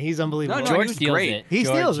he's been. He's unbelievable. No, George he was steals great. it. He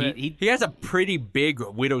George, steals it. He has a pretty big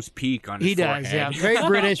widow's peak on his He does, forehead. yeah. Very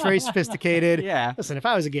British, very sophisticated. Yeah. Listen, if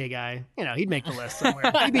I was a gay guy, he'd make the list somewhere.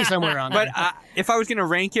 He'd be somewhere on But there. if I was going to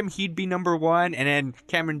rank him, he'd be number one, and then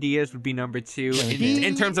Cameron Diaz would be number two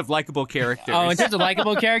in terms of likable characters. Oh, in terms of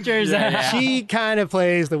likable characters, She kind of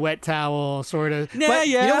plays the wet towel, sort of. Yeah, but,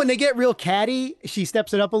 yeah. when they get real catty, she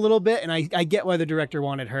steps it up a little bit, and I get why the director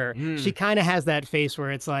wanted her. She kind of has that face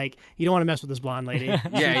where it's like, you don't want to mess with this blonde lady.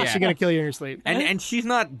 yeah. She's going to kill you in your sleep. and she's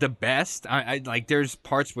not the best. I like there's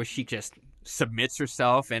parts where she just submits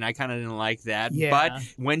herself, and I kind of didn't like that. Yeah. But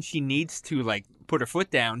when she needs to like put her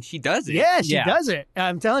foot down, she does it. Yeah, she Yeah. does it.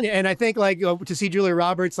 I'm telling you. And I think to see Julia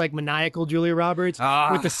Roberts, like maniacal Julia Roberts Ah.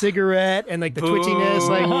 with the cigarette and like the twitchiness. Boo.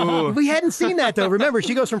 Like we hadn't seen that though. Remember,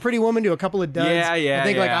 she goes from Pretty Woman to a couple of duds. Yeah, I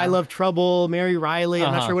think like yeah. I Love Trouble, Mary Riley.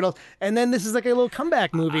 I'm not Uh-huh. sure what else. And then this is like a little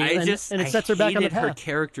comeback movie. and it sets her back on the hated her path.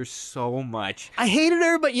 character so much. I hated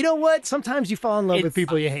her, but you know what? Sometimes you fall in love with It's-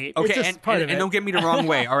 people you hate. Okay, it's just and, part and, of and it. don't get me the wrong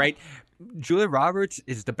way, all right? Julia Roberts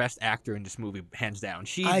is the best actor in this movie, hands down.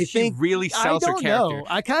 She really sells I her don't character. know.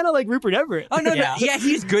 I kind of like Rupert Everett. Oh no, Yeah. yeah,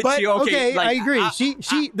 he's good But too. Okay, like, I agree.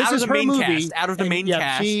 This out is of the her main movie. cast, out of the and, main yeah,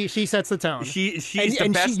 cast. She sets the tone. She's and, the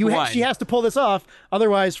and best she, one. she has to pull this off,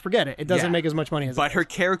 otherwise, forget it. It doesn't Yeah. make as much money as. But it her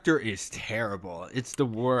does. character is terrible. It's the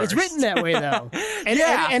worst. It's written that way though. And,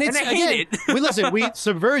 Yeah, and it's and I hate again, we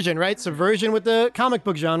subversion, right? Subversion with the comic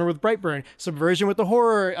book genre with Brightburn. Subversion with the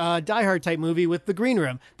horror Die Hard type movie with The Green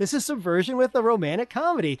Room. This is subversion with a romantic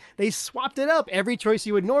comedy. They swapped it up. Every choice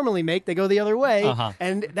you would normally make, they go the other way,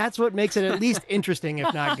 and that's what makes it at least interesting,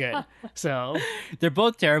 if not good. So they're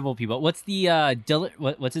both terrible people. What's the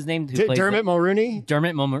what's his name? Who plays Dermot Mulroney.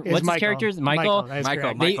 Dermot Mulroney. is What's Michael. his character's Michael? That's Michael,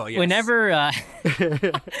 correct. Michael. yes. Whenever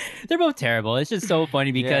they're both terrible. It's just so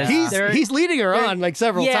funny because they're- He's leading her on like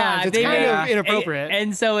several times. It's they kind make- of inappropriate.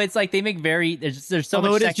 And so it's like they make there's so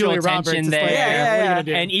Although much it is sexual Julia Roberts, tension it's like, there. what are you gonna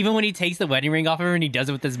do? And even when he takes the wedding ring off of her and he does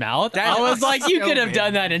it with his mouth, That- I was like, you so could have big.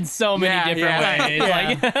 done that in so many different ways.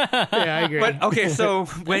 Like, Yeah, I agree. But okay, so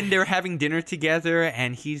when they're having dinner together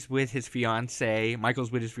and he's with his fiance,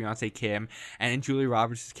 Michael's with his fiance Kim, and Julie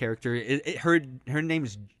Roberts' character, her name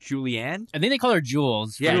is Julianne. I think they call her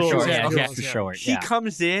Jules for Yeah, Jules, short. yeah, Yeah, Jules, just for yeah. short. He Yeah.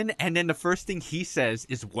 comes in, and then the first thing he says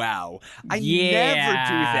is, "Wow, I Yeah. never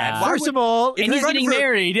do that." Why First would- of all, And he's front getting of her-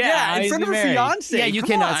 married. Yeah, in he's front of her married. fiance. yeah, you come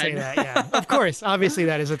cannot on. say that. Yeah, of course. Obviously,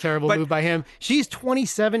 that is a terrible But- move by him. She's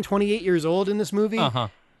 27, 28 years old in this movie. Uh-huh.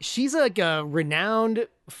 She's like a renowned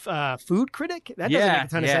food critic. That doesn't Yeah, make a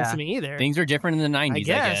ton of sense to me either. Things were different in the 90s,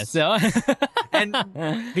 I guess. guess. So, And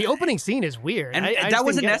The opening scene is weird. and I just that didn't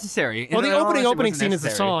wasn't get it. necessary. Well, In the all opening honesty, it wasn't scene is the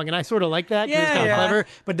necessary. song, and I sort of like that because it's Yeah, kind of yeah. clever.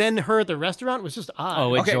 But then her at the restaurant was just odd. oh,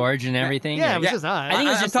 with Okay. George and everything. yeah, it was just odd. I think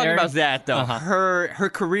it's I'm just talking there- about that though. Uh-huh. Her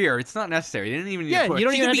career, it's not necessary. They didn't even need yeah, to put, you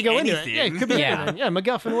don't she even have could to go be into it. anything. Yeah, it could be Yeah. anything. Yeah,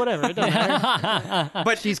 MacGuffin, whatever. It doesn't matter.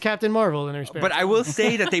 But She's Captain Marvel in her spare But time. I will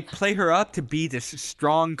say that they play her up to be this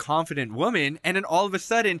strong, confident woman, and then all of a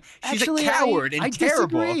sudden she's Actually, a coward I and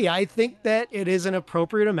terrible. disagree. I think that it is an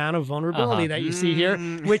appropriate amount of vulnerability that you see here,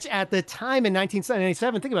 which at the time in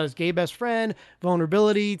 1997, think about it, his gay best friend,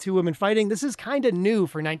 vulnerability, two women fighting. This is kind of new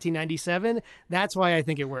for 1997. That's why I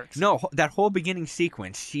think it works. No, that whole beginning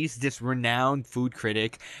sequence, she's this renowned food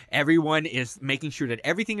critic. Everyone is making sure that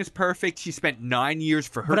everything is perfect. She spent 9 years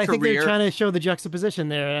for her But I think they're career. trying to show the juxtaposition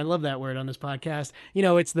there. I love that word on this podcast. You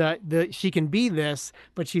know, it's the she can be this,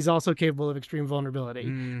 but she's also capable of extreme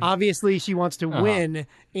vulnerability. Obviously, she wants to win,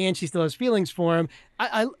 and she still has feelings for him.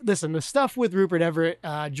 I listen. The stuff with Rupert Everett,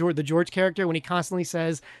 the George character, when he constantly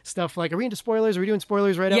says stuff like, "Are we into spoilers? Are we doing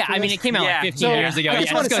spoilers right Yeah, after I mean, this?" it came out Yeah. like 15 years ago. I Yeah,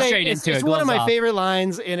 just let's wanna go say straight it's, into it's it. one of Gloves my off. favorite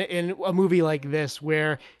lines in a movie like this,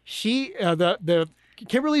 where she the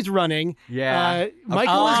Kimberly's running. Yeah.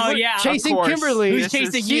 Michael Oh, is yeah, of chasing course. Kimberly. Who's This is-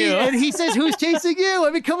 chasing She- you? and he says, "Who's chasing you?" I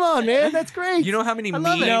mean, come on, man, that's great. You know how many I memes,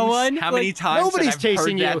 love it. No one? how many Like, times nobody's that I've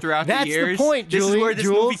chasing heard you. that throughout That's the the years? point, This is Julie- where this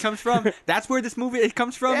Jules. movie comes from. That's where this movie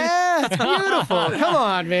comes from. Yeah, it's beautiful. Come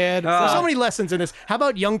on, man. There's so Uh, many lessons in this. How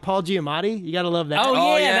about young Paul Giamatti? You got to love that. Oh,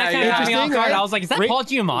 Oh, yeah, yeah, that kind yeah. of caught me off Interesting, guard. right? I was like, is that Ra- Paul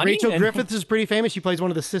Giamatti? Rachel And- Griffiths is pretty famous. She plays one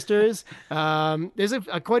of the sisters. There's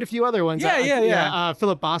quite a few other ones. Yeah.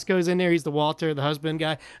 Philip Bosco's in there. He's the Walter, the husband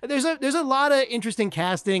guy. There's a lot of interesting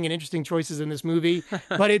casting and interesting choices in this movie,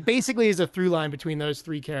 but it basically is a through line between those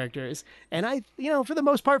three characters. And for the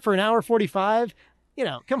most part, for an hour 45,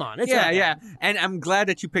 come on. It's Yeah, not yeah. bad. And I'm glad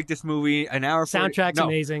that you picked this movie an hour. Soundtrack's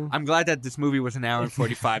amazing. I'm glad that this movie was an hour and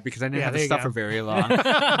 45 because I didn't Yeah, have there to you go. suffer very long.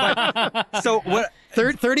 So what?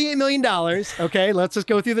 $38 million. Okay, let's just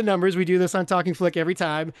go through the numbers. We do this on Talking Flick every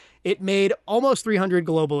time. It made almost 300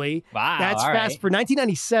 globally. Wow, That's all fast right. for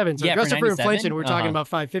 1997. So Yeah, for adjusted for 97? inflation, we're talking about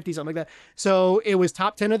 550, something like that. So it was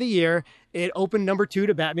top 10 of the year. It opened number 2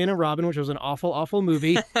 to Batman and Robin, which was an awful, awful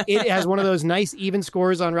movie. It has one of those nice even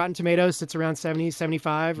scores on Rotten Tomatoes. Sits around 70,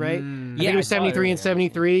 75, right? I think Yeah, it was 73 and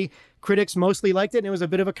 73. Critics mostly liked it, and it was a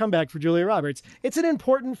bit of a comeback for Julia Roberts. It's an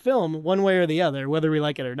important film, one way or the other, whether we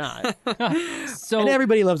like it or not. So, And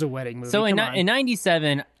everybody loves a wedding movie. so in, Come on. in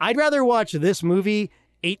 97, I'd rather watch this movie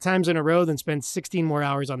 8 times in a row than spend 16 more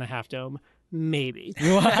hours on the Half Dome. Maybe.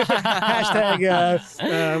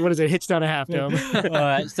 Hashtag, what is it? Hitched on a Half Dome.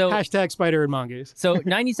 so Hashtag Spider and Mongoose. So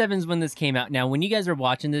 97 is when this came out. Now, when you guys were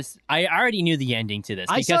watching this, I already knew the ending to this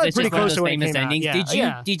I because saw it it's pretty just one of close those to when it famous came out. endings.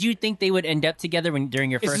 Yeah, Did you think they would end up together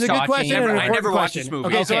during your This first is a good watching? question and an I important never watched question. this movie.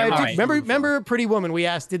 Okay, so Okay, I all do- right. remember Pretty Woman, we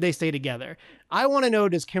asked, did they stay together? I want to know,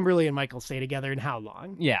 does Kimberly and Michael stay together and how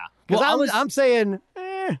long? Yeah. Because Well, I'm saying,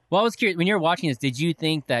 I was curious when you were watching this. Did you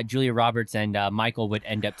think that Julia Roberts and Michael would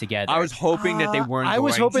end up together? I was hoping that they weren't. I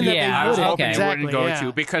was going hoping to. that they I was wouldn't. hoping Okay. they wouldn't Exactly, go yeah.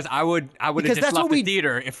 to because I would have Because just that's left what the we-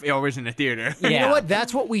 theater if it was in the theater. Yeah. You know what?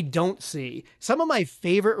 That's what we don't see. Some of my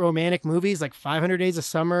favorite romantic movies, like 500 Days of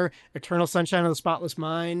Summer, Eternal Sunshine of the Spotless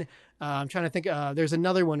Mind. I'm trying to think. There's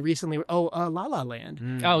another one recently. La La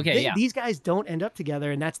Land. Oh, okay, yeah. These guys don't end up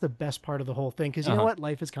together, and that's the best part of the whole thing. Because you know Uh-huh. what?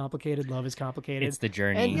 Life is complicated. Love is complicated. It's the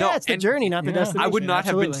journey. And No, it's the and- journey, not the yeah. destination. I would not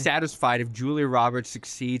have been Absolutely. satisfied if Julia Roberts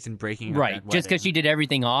succeeds in breaking up Right. that Just because wedding. she did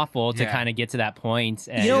everything awful to Yeah. kind of get to that point.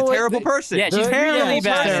 And You know She's a what? terrible person. Yeah, she's The- terribly yeah, bad. she's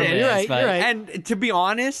at terrible. this, You're right, but- you're right. And to be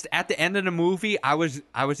honest, at the end of the movie, I was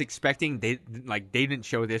expecting they didn't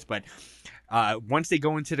show this, but once they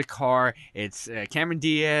go into the car, it's Cameron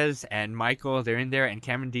Diaz and Michael. They're in there, and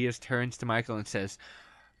Cameron Diaz turns to Michael and says,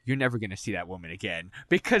 you're never going to see that woman again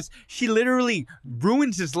because she literally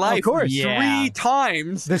ruins his life Of course. 3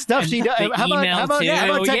 times. The stuff she does. The How about email, technology?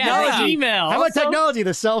 Yeah, the email. How about technology?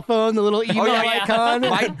 The cell phone, the little email yeah. icon.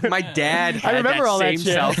 My dad had I remember that all that same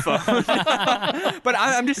shit. cell phone. But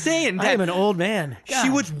I'm just saying I that am an old man. she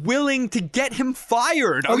was willing to get him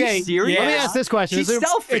fired. Are Okay, you serious? let me ask this question. She's It's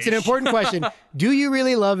selfish. an important question. Do you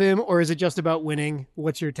really love him, or is it just about winning?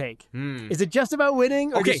 What's your take? Is it just about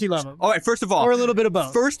winning, or does she love him? All right, first of all, Or a little bit of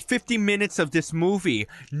both? First 50 minutes of this movie,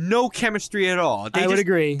 no chemistry at all. I would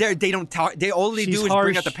agree. They don't talk. All they She's do is harsh.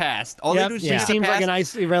 bring up the past. All they do is she bring up the seems like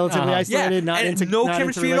past. an relatively isolated, not and into no not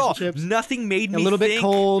chemistry into at all. relationships. Nothing made me little bit think,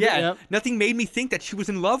 cold, Yeah, yep. nothing made me think that she was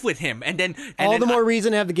in love with him. And then All the more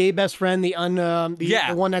reason to have the gay best friend, the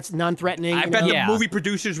one that's non-threatening. I you bet know? Yeah. the movie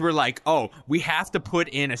producers were like, "Oh, we have to put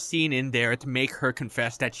in a scene in there to make her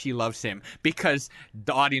confess that she loves him because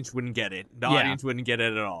the audience wouldn't get it. The audience wouldn't get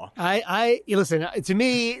it at all." Listen, to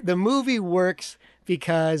me, the movie works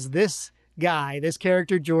because this guy, this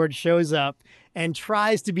character George, shows up and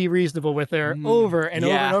tries to be reasonable with her over and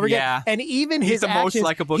over and over again. Yeah. And even He's his the most actions,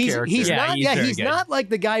 likable character. He's Yeah, not. he's Yeah, very he's good. not like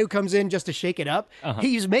the guy who comes in just to shake it up.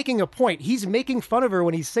 He's making a point. He's making fun of her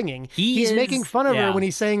when he's singing. He's is- making fun of her yeah. when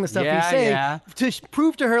he's saying the stuff Yeah, he's saying yeah. to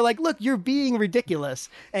prove to her, like, look, you're being ridiculous,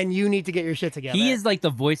 and you need to get your shit together. He is like the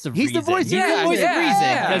voice of He's reason. the voice. He's Yeah, the voice yeah, of reason.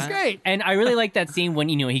 yeah. That's great. And I really like that scene when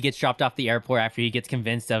he gets dropped off the airport after he gets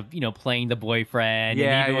convinced of playing the boyfriend.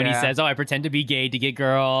 Yeah, and even when he yeah. says, "Oh, I pretend to be gay to get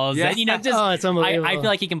girls." Yeah. And, just Oh, it's unbelievable. I feel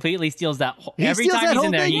like he completely steals that. He Every steals time that he's whole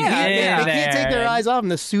in there, thing. he's Yeah, in yeah. They can't there. take their eyes off him.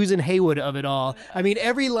 The Susan Haywood of it all. I mean,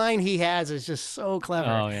 every line he has is just so clever,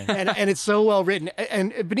 Oh, yeah. and it's so well written.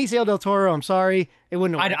 And Benicio del Toro, I'm sorry, it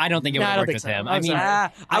wouldn't. Have I don't think it would I have don't worked think with so. him. I'm I mean,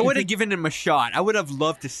 sorry. I would have given him a shot. I would have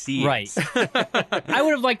loved to see right. it. I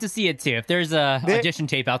would have liked to see it too. If there's a audition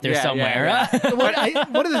tape out there Yeah, somewhere. yeah,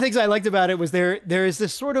 One of the things I liked about it was there is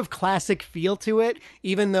this sort of classic feel to it,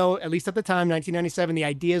 even though at least at the time, 1997, the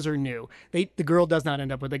ideas are new. The girl does not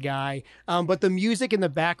end up with a guy, but the music in the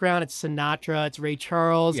background, it's Sinatra, it's Ray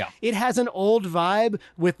Charles. Yeah. It has an old vibe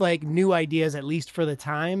with like new ideas, at least for the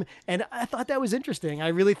time, and I thought that was interesting. I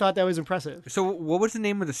really thought that was impressive. So, what was the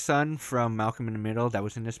name of the son from Malcolm in the Middle that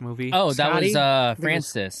was in this movie? Oh, that Scotty? was I think it was-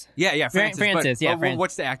 Francis. yeah, Francis. Francis, yeah, Francis.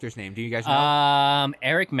 What's the actor's name? Do you guys know?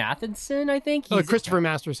 Eric Matheson, I think. Oh, He's- Christopher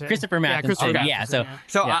Masterson. Christopher Matheson. Christopher Yeah, Masterson,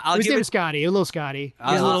 so yeah. I'll His give name it. is Scotty, a little Scotty. He's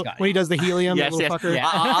a little little, Scotty. when he does the helium, Yes, that little yes. fucker. Yeah.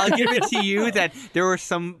 I'll give it to you that there were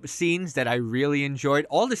some scenes that I really enjoyed.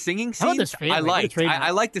 All the singing How about scenes this family? I What a liked. trademark.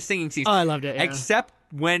 I liked the singing scenes. Oh, I loved it. Yeah. Except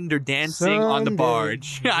when they're dancing on the Someday,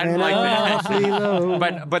 barge. I when like that. I'll feel low.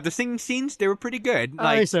 But the singing scenes, they were pretty good. Oh,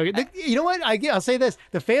 they're so good. You know what? I'll say this: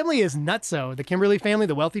 the family is nutso. The Kimberly family,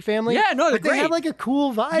 the wealthy family. Yeah, no, they're but they have great. like a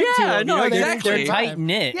cool vibe to Yeah, them. no, you know? exactly. They're tight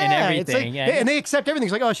knit and Yeah, it's everything. like, yeah. and they accept everything.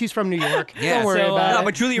 It's like, oh, she's from New York. Yeah, Don't worry so, about No, it.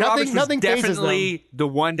 but Julia nothing, Roberts was nothing phases them. definitely the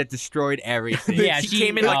one that destroyed everything. Yeah, she she-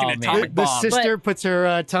 came in like oh, an man. atomic The bomb. sister puts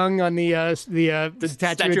her tongue on the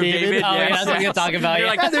statue of David. Oh, yeah, that's what you're talking about. You're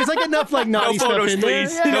Yeah. like, Yeah, there's like enough like naughty no photos, stuff in there. please.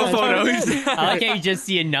 Yeah, No it's fine. photos. I like how you just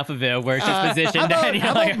see enough of it where it's just positioned. How and you're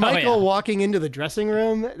about like, Michael oh, yeah. walking into the dressing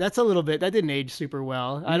room? That's a little bit. That didn't age super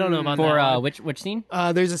well. I don't know about For that. one. which scene?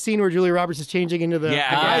 There's a scene where Julia Roberts is changing into the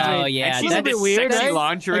Yeah, bridesmaid. oh, yeah, And she's It's a in bit this weird. sexy right?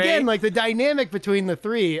 lingerie. Again, like the dynamic between the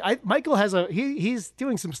three. Michael has he's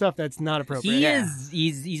doing some stuff that's not appropriate. He Yeah. is.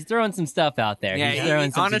 He's throwing some stuff out there. Yeah, he's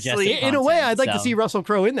throwing some honestly, suggestive In a way, content, I'd like to so. see Russell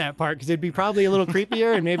Crowe in that part because it'd be probably a little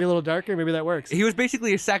creepier and maybe a little darker. Maybe that works. He was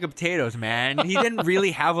basically a sack of potatoes, man. He didn't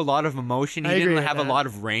really have a lot of emotion. He I agree didn't with have a that. lot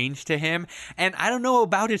of range to him. And I don't know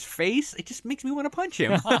about his face. It just makes me want to punch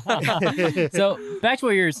him. So back to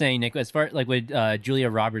what you were saying, Nick. As far like with Julia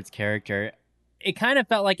Roberts' character, it kind of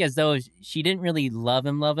felt like as though she didn't really love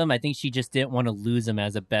him. I think she just didn't want to lose him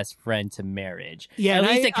as a best friend to marriage. Yeah, At and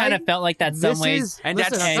least I- it kind of I- felt like that some ways. And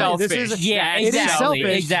listen, that's I'm telling you, selfish. This is, Yeah, it is exactly,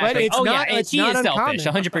 selfish, exactly. but it's Oh, yeah, not. It's she not is selfish,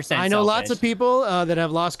 uncommon. 100% I know lots selfish. of people that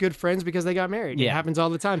have lost good friends because they got married. It Yeah. happens all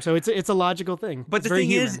the time. So it's a logical thing. But It's the very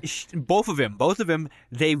thing human. is, both of them,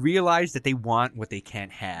 they realize that they want what they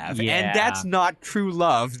can't have. Yeah. And that's not true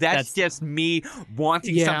love. That's just me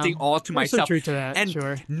wanting Yeah. something all to There's some myself. truth to that, And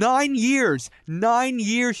sure. 9 years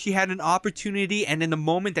she had an opportunity, and in the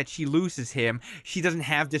moment that she loses him, she doesn't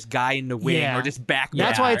have this guy in the wing Yeah. or this back.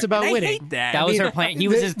 That's why it's about and I winning. hate that. That was her plan. He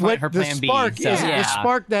was her plan B. Spark So, is, yeah. The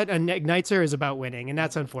spark that ignites her is about winning, and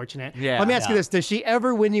that's unfortunate. Yeah. Let me ask you Yeah. this: does she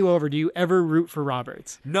ever win you over? Do you ever root for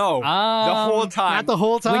Roberts? No, the whole time. Not the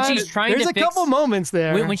whole time. When she's trying There's to a fix- couple moments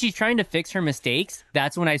there. When she's trying to fix her mistakes,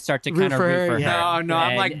 that's when I start to Root kind of for root her, for her. yeah. No, I'm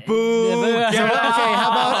And- like, boo. So, get okay,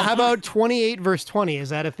 out. how about 28 verse 20? Is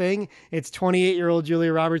that a thing? It's 28 28-year-old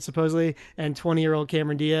Julia Roberts supposedly and 20-year-old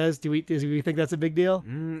Cameron Diaz. Do we think that's a big deal? I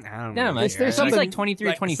don't No, know. much. there's She's something- like 23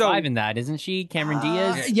 or 25 in that, isn't she? Cameron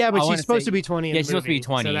Diaz? Yeah, but I wanna she's supposed say- to be 20 in Yeah, the she's supposed to be movie,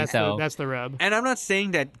 20, So that's the rub. And I'm not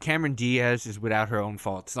saying that Cameron Diaz is without her own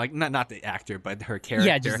faults. Like, not the actor, but her character.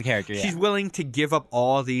 Yeah, just the character, yeah. She's willing to give up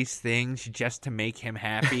all these things just to make him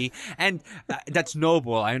happy. And that's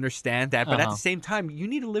noble. I understand that. But at Uh-huh. the same time, you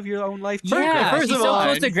need to live your own life. Yeah, First she's of so all,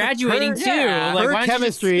 close to graduating, too. yeah. Like, Her why don't you just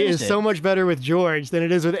chemistry finish is it? so much better with George than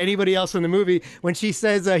it is with anybody else in the movie. When she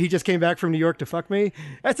says he just came back from New York to fuck me,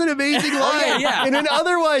 that's an amazing line. yeah. In an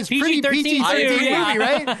otherwise pretty PG-13 PG-13 too, movie, yeah.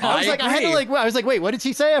 right? I was like, I had to agree. I was like, wait, what did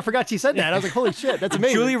she say? I forgot she said that. I was like, holy shit, that's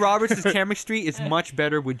amazing. Julia Roberts' chemistry is much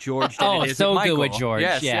better with George than Oh, it is so with good Michael. with George,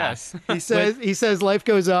 Yes, yeah. yes. He says life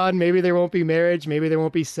goes on. Maybe there won't be marriage. Maybe there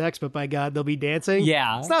won't be sex. But by God, there'll be dancing.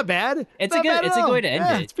 Yeah. It's not bad. It's not a good- bad at it's a good all. way to end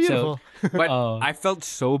Yeah, it. It's beautiful. But Oh. I felt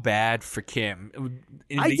so bad for Kim.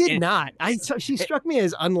 I did not. She struck me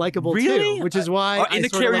as unlikable Really? too, which is why in I the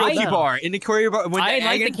sort of let karaoke down. bar. In the karaoke bar. When I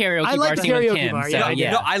like the karaoke I like bar the scene with karaoke Kim, bar, so yeah.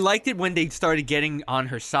 yeah. No, I liked it when they started getting on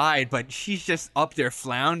her side, but she's just up there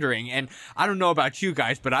floundering. And I don't know about you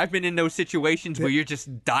guys, but I've been in those situations where you're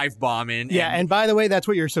just dive bombing. Yeah, and by the way, that's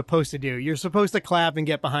what you're supposed to do. You're supposed to clap and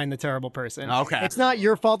get behind the terrible person. Okay. It's not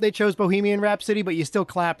your fault they chose Bohemian Rhapsody, but you still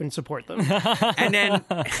clap and support them.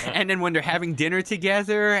 and then when they're having dinner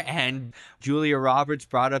together, and Julia Roberts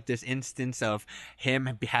brought up this instance of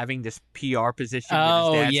him having this PR position.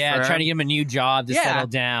 Oh, with his dad's yeah, firm. trying to give him a new job to Yeah. settle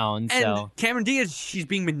down. And So, Cameron Diaz, she's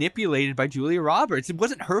being manipulated by Julia Roberts. It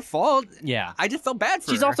wasn't her fault. yeah. I just felt bad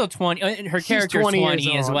for She's her. also 20. Her She's character's 20 years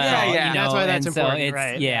 20 as old. well. Yeah, yeah. You know, That's why that's and so important, it's,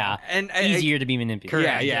 right. Yeah. And Easier to be manipulated.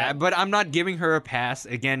 Yeah, yeah, yeah. but I'm not giving her a pass.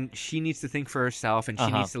 Again, she needs to think for herself, and she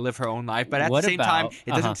Uh-huh. needs to live her own life. But at What the same time, about- it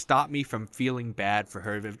doesn't uh-huh. stop me from feeling bad for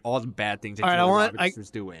her. All the bad things that All right, Julia Roberts was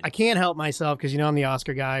doing. I can't help myself because, I'm the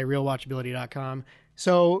Oscar guy, realwatchability.com.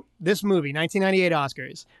 So this movie, 1998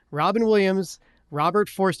 Oscars, Robin Williams, Robert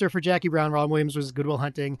Forster for Jackie Brown. Robin Williams was Good Will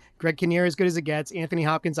Hunting. Greg Kinnear, As Good as It Gets. Anthony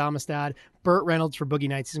Hopkins, Amistad. Burt Reynolds for Boogie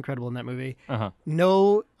Nights. He's incredible in that movie. Uh-huh.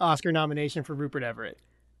 No Oscar nomination for Rupert Everett.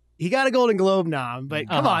 He got a Golden Globe nom, but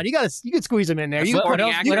come on, you could squeeze him in there. What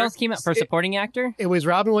else came out for supporting actor? It was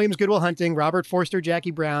Robin Williams, Good Will Hunting, Robert Forster,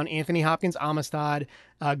 Jackie Brown, Anthony Hopkins, Amistad,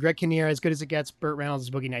 Greg Kinnear, As Good as It Gets, Burt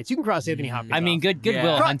Reynolds, Boogie Nights. You can cross Anthony Hopkins. I mean, off. good Yeah.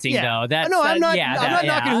 Will Hunting, Yeah. though. That's, no, I'm not. yeah, I'm not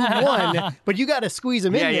knocking who won, but you got to squeeze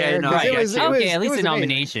him in Yeah, there. no, 'cause I it get was, you. it was, Okay, at it least was a amazing.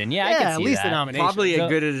 nomination. Yeah, I Yeah, can at see least that. a nomination. Probably So- as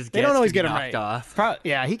good as it gets. They don't always to get be him knocked right. off.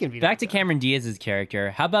 Yeah, he can be Back to knocked Cameron Diaz's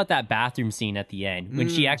character. How about that bathroom scene at the end when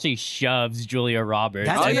she actually shoves Julia Roberts?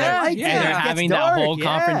 That's and yeah, they're, yeah. and they're It gets having dark, that whole yeah.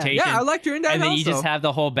 confrontation. Yeah, I liked her in that And then you also. just have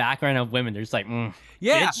the whole background of women. They're just like,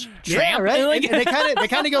 Yeah. bitch, Yeah, tramp. right. Like- And they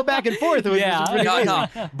kind of go back and forth. Which Yeah. is pretty No, amazing.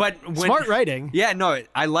 no. But when, Smart writing. Yeah, no,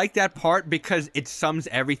 I like that part because it sums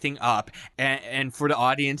everything up. And for the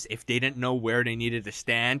audience, if they didn't know where they needed to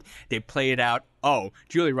stand, they play it out. Oh,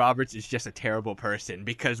 Julia Roberts is just a terrible person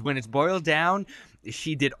because when it's boiled down,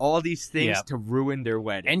 she did all these things Yep. to ruin their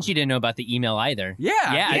wedding. And she didn't know about the email either. Yeah,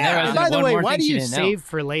 Yeah. yeah. there was And by the one way, more why thing do she you didn't know. save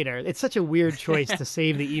for later? It's such a weird choice to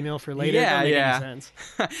save the email for later. It Yeah, doesn't make yeah. any sense.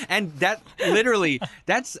 And that literally,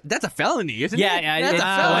 that's a felony, isn't Yeah, it? yeah, That's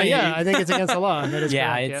it's- a felony. Yeah, I think it's against the law. That is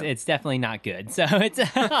Yeah, correct, it's definitely not good. So it's.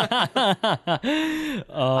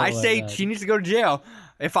 Oh, I my say God. she needs to go to jail.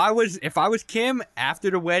 If I was Kim after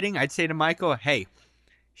the wedding, I'd say to Michael, "Hey,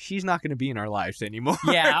 she's not going to be in our lives anymore."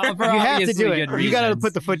 Yeah, for You have to obviously do it. good You got to reasons.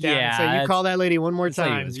 put the foot down. Yeah, so you it's- call that lady one more tell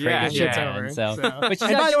you time. it's Yeah, that shit's yeah. over. So- but she's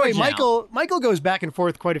and got by the way, George now. Michael goes back and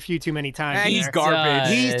forth quite a few too many times. Yeah, he's there. garbage.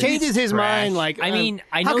 He changes his trash. mind. Like, I mean,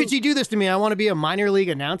 I how know- could you do this to me? I want to be a minor league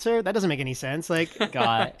announcer. That doesn't make any sense. Like,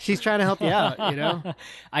 God. she's trying to help you out. You know,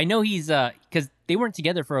 I know he's because they weren't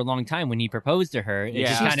together for a long time when he proposed to her. It Yeah.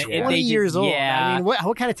 just She's kinda, 20 years old. Yeah, I mean,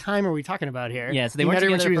 what kind of time are we talking about here? Yeah, so they He weren't met her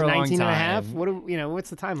when she together was for a long 19 and a half. time. What's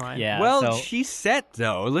the timeline? yeah. Well, so, she's set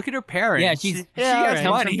though. Look at her parents. yeah, she she's Yeah, has right. comes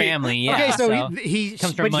money. from family. Yeah, Okay, so, so he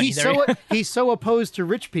comes from but money. he's There so you he's so opposed to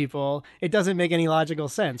rich people. It doesn't make any logical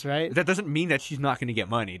sense, right? That doesn't mean that she's not going to get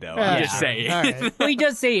money though. Yeah. I'm just saying. All right. well, he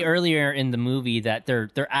does say earlier in the movie that they're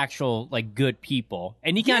actual like good people,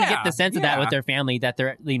 and you kind of Yeah, get the sense of that yeah. with their family. That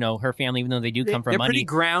they're her family, even though they do come from They're money. pretty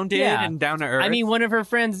grounded Yeah. and down to earth. I mean, one of her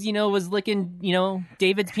friends, was licking,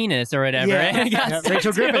 David's penis or whatever. Yeah. and it got Yeah, stuck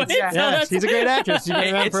Rachel to it. Griffiths. So Yeah, that's- she's a great actress. She's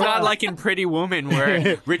been around it's for a not while. like in Pretty Woman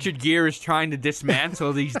where Richard Gere is trying to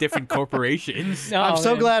dismantle these different corporations. No, I'm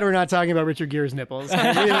so man. glad we're not talking about Richard Gere's nipples.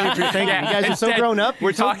 I really appreciate thank you. You guys are so Instead, grown up. we're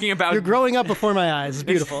You're so- talking about- You're growing up before my eyes. It's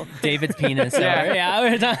beautiful. David's penis. Yeah. Yeah.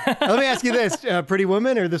 we're talking- Let me ask you this: Pretty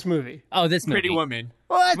Woman or this movie? oh, this movie. Pretty Woman.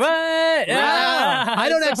 What? What? Wow. I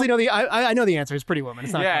don't actually know the. I know the answer is Pretty Woman.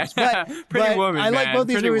 It's not Yeah, close. But, Pretty but Woman. I like man. both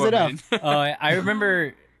these Pretty movies Woman. enough. I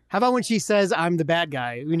remember. How about when she says, "I'm the bad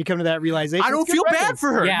guy"? When you come to that realization, I don't it's good feel writing. bad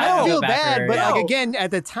for her. Yeah, I no. don't feel bad for bad, her, but yeah. like No. again,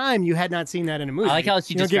 at the time, you had not seen that in a movie. I like how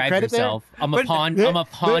she You don't get describes credit there? herself. I'm a But pawn. the- I'm a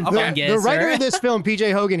pawn the fungus. writer or- of this film,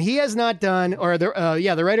 PJ Hogan, he has not done, or the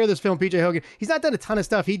writer of this film, PJ Hogan, he's not done a ton of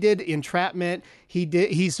stuff. He did Entrapment.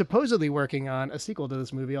 He's supposedly working on a sequel to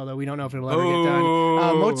this movie, although we don't know if it'll ever get done.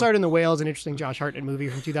 Oh. Mozart and the Whales, an interesting Josh Hartnett movie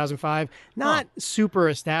from 2005. Not super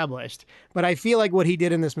established, but I feel like what he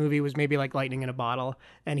did in this movie was maybe like lightning in a bottle,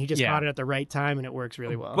 and he just Yeah. caught it at the right time, and it works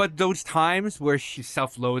really well. But those times where she's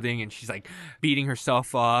self-loathing and she's like beating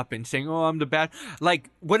herself up and saying, "Oh, I'm the bad." Like,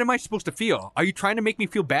 what am I supposed to feel? Are you trying to make me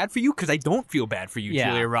feel bad for you? Because I don't feel bad for you, Yeah.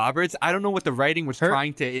 Julia Roberts. I don't know what the writing was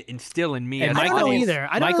trying to instill in me. And as I an don't know audience. either.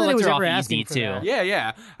 I don't Michael know that it was lets her ever off asking easy, for too. that.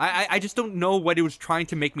 Yeah. I just don't know what it was trying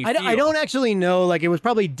to make me feel. I don't actually know. Like, it was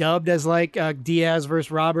probably dubbed as like Diaz versus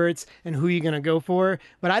Roberts and who you going to go for.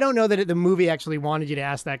 But I don't know that the movie actually wanted you to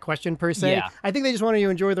ask that question per se. Yeah. I think they just wanted you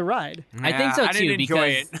to enjoy the ride. I think so I too didn't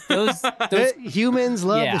enjoy because it. those Humans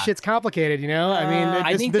love Yeah. the shit's complicated, you know? I mean,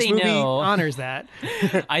 I think this they movie know. honors that.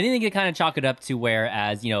 I think they could kind of chalk it up to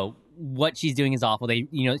whereas, what she's doing is awful.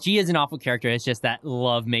 She is an awful character. It's just that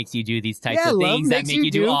love makes you do these types Yeah, of love things that makes make you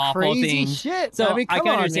you do do awful crazy things. shit. So I mean, come can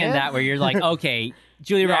on, understand man. that where you're like, okay,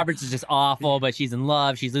 Julia Yeah. Roberts is just awful, but she's in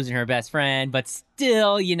love. She's losing her best friend, but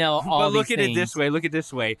still, all But look these at things. it this way. Look at it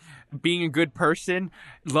this way. Being a good person,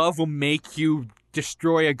 love will make you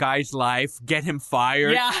destroy a guy's life, get him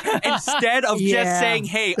fired, Yeah. instead of Yeah. just saying,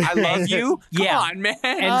 "Hey, I love you." Come Yeah. on, man.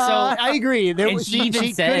 And so- I agree. There, And she even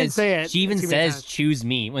couldn't says, say it she even too many says, times. "Choose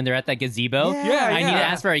me" when they're at that gazebo. Yeah, I need to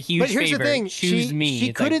ask for a huge But here's favor. the thing: Choose me. She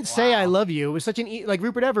It's like, couldn't say "I wow. love you." It was such an like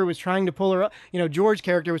Rupert Everett was trying to pull her up. George's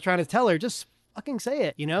character was trying to tell her just fucking say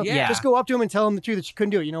it. Yeah. Just go up to him and tell him the truth that she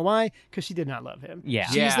couldn't do it. You know why? Because she did not love him. Yeah.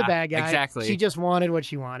 she's Yeah, the bad guy. exactly. She just wanted what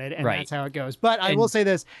she wanted, and Right. that's how it goes. But I And- will say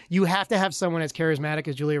this: you have to have someone as charismatic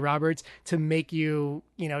as Julia Roberts to make you,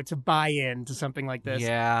 to buy in to something like this.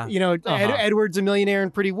 Yeah. Edward's a millionaire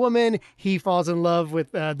and Pretty Woman. He falls in love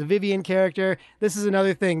with the Vivian character. This is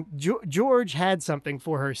another thing. George had something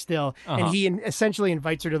for her still, and he essentially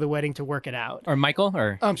invites her to the wedding to work it out. Or Michael,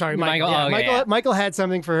 or I'm sorry, Michael. Oh, okay, Michael, yeah. Michael had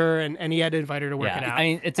something for her, and he had to invite her to work Yeah. it out. I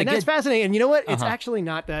mean, it's a and that's good- fascinating. And you know what? It's Uh-huh. actually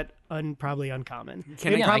not that probably uncommon.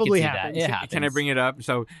 Can it I- I can probably see that. happens. It Can I happens. bring it up?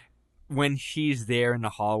 So when she's there in the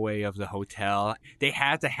hallway of the hotel, they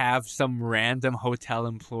had to have some random hotel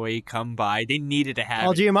employee come by. They needed to have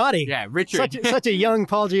Paul Giamatti. Yeah, Richard. Such a young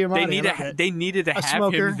Paul Giamatti. They needed to A have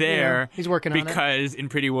smoker, him there. He's working on it. because in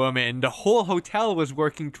Pretty Woman, the whole hotel was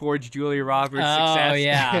working towards Julia Roberts' Oh, success.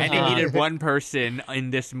 yeah. And they Uh-huh. needed one person in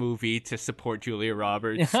this movie to support Julia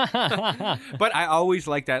Roberts. But I always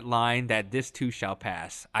like that line that this too shall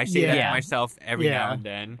pass. I say that Yeah. to myself every Yeah. now and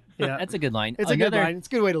then. Yeah. That's a good line. It's a good line. It's a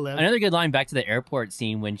good way to live. Another good line back to the airport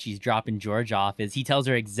scene when she's dropping George off is he tells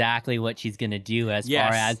her exactly what she's going to do as Yes.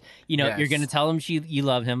 far as, Yes. you're going to tell him you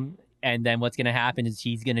love him. And then what's going to happen is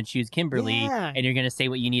she's going to choose Kimberly, Yeah. and you're going to say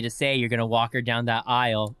what you need to say. You're going to walk her down that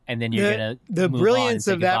aisle, and then you're going to the move brilliance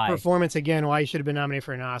on of and say that goodbye. performance, again, why he should have been nominated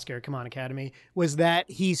for an Oscar, come on Academy, was that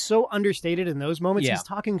he's so understated in those moments. Yeah. He's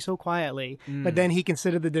talking so quietly, but then he can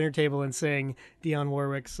sit at the dinner table and sing Dionne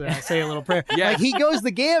Warwick's Say a Little Prayer. Yeah. Like, he goes the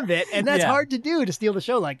gambit, and that's Yeah. hard to do, to steal the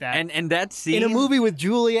show like that. And that scene in a movie with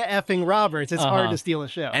Julia effing Roberts, it's hard to steal a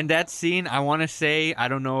show. And that scene, I want to say, I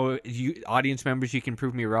don't know, you audience members, you can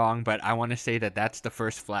prove me wrong, but I want to say that that's the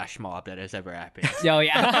first flash mob that has ever happened. Oh,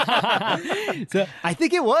 yeah. so, I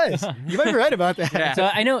think it was. You might be right about that. Yeah. so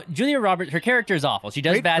I know Julia Roberts, her character is awful. She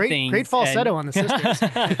does bad things. Great falsetto and- on the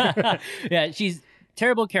sisters. Yeah, she's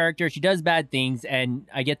terrible character. She does bad things, and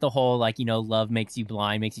I get the whole love makes you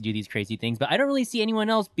blind, makes you do these crazy things. But I don't really see anyone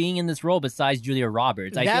else being in this role besides Julia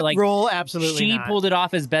Roberts. I that feel like role, absolutely she not. pulled it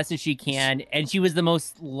off as best as she can, and she was the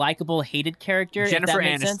most likable, hated character. Jennifer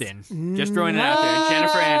if that makes Aniston. sense. Just throwing it out there.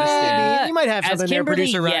 Jennifer Aniston. You might have As something there, Kimberly,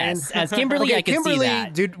 producer Ryan. yes. As Kimberly, Okay, I can Kimberly, see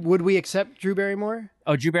that. dude, would we accept Drew Barrymore?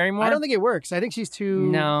 Oh, Drew Barrymore? I don't think it works. I think she's too.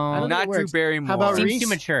 No. I don't think Not it Drew works. Barrymore. How about seems Reese? too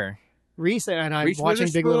mature. Reese and I'm Reese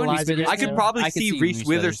watching Big Little Witherspoon? Lies. again. I could probably I could see see Reese Reese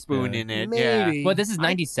Witherspoon Witherspoon. in it. Maybe. Yeah. Well, this is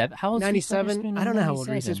 97. How old is Reese 97. Witherspoon? I don't know how old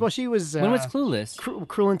Reese is. 97. Well, she was. When was Clueless?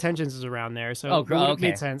 Cruel Intentions is around there, so Oh, it would've okay.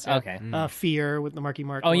 made sense. Yeah. Okay. Fear with the Marky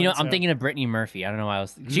Mark. Oh, one, I'm so. thinking of Brittany Murphy. I don't know why I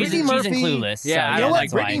was. She's Brittany in Murphy- Clueless. Yeah, so, I You know don't what?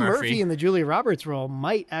 like Brittany Brittany Murphy Murphy in the Julia Roberts role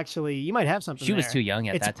might actually. You might have something. She was there. too young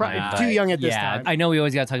at It's that probably time. too but- young at this yeah, time. I know we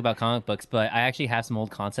always got to talk about comic books, but I actually have some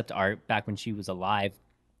old concept art back when she was alive.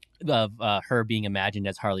 her being imagined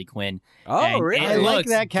as Harley Quinn. Oh, And really? I It like looks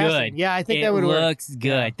that casting. good. Yeah, I think It that would work. looks good.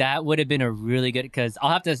 Yeah. That would have been a really good, because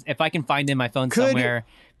I'll have to, if I can find it in my phone Could- somewhere.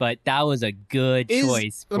 But that was a good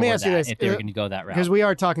choice. Let me for ask you that, this, if they were going to go that route. Because we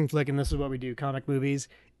are talking flick, and this is what we do, comic movies.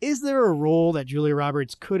 Is there a role that Julia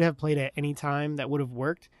Roberts could have played at any time that would have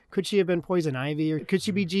worked? Could she have been Poison Ivy, or could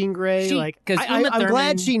she be Jean Grey? She- 'cause I'm Uma glad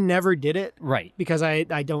Thurman- she never did it, Right. because I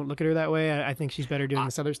don't look at her that way. I think she's better doing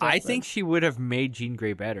this other stuff. I but think she would have made Jean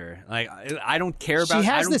Grey better. Like, I don't care about. she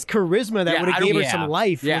I has don't- this charisma that Yeah, would I have don't- gave her yeah. some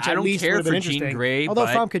life. Yeah, which I at don't least care would have been for Jean interesting. Grey, Although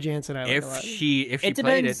but Famke Janssen, I like a If lot. she It played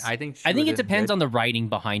depends. it, I think. I think it depends on the writing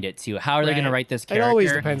behind it too. How are they going to Right. write this It character?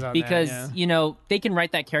 always depends on that, because yeah. you know they can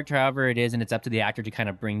write that character however it is, and it's up to the actor to kind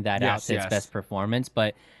of bring that out Yes, to its yes. best performance.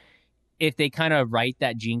 But if they kind of write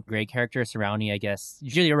that Jean Grey character surrounding, I guess,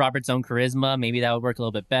 Julia Roberts' own charisma, maybe that would work a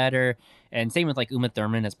little bit better. And same with like Uma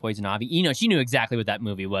Thurman as Poison Ivy. You know, she knew exactly what that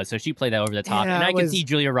movie was, so she played that over the top. Yeah, and I it can was- see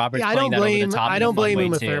Julia Roberts Yeah, I playing don't that blame. over the top. I in a don't fun blame way,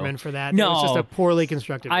 Uma too. Thurman for that. No. It was just a poorly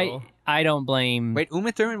constructed role. I don't blame. Wait,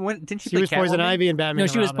 Uma Thurman, didn't she She play was Poison Catwoman? Ivy and Batman. No,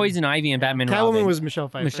 and she was Robin. Poison Ivy and Batman. and Catwoman Robin. was Michelle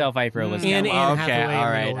Pfeiffer. Michelle Pfeiffer was. And Catwoman. Anne Okay, Hathaway. all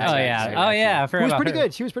in right. the I Oh old yeah, days. oh yeah. I forgot Who was about pretty her.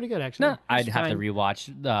 good. She was pretty good, actually. No, I'd She was have to fine.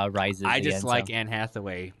 rewatch Rises. I just again, like so. Anne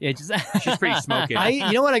Hathaway. It just She's pretty smoking.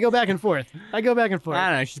 You know what? I go back and forth. I don't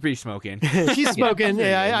know. She's pretty smoking. She's smoking.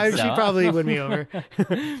 Yeah, she So. probably win me over.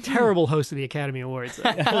 Terrible host of the Academy Awards.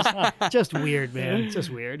 Just weird, man. Just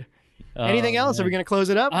weird. Anything else? Are we going to close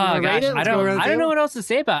it up? Oh You wanna gosh, rate it? I Let's go around the don't know table. what else to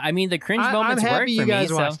say about it. I mean, the cringe moments I'm happy work you for guys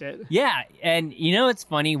me. watched So, it. yeah, and you know it's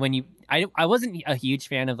funny when you. I wasn't a huge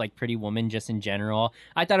fan of like Pretty Woman just in general.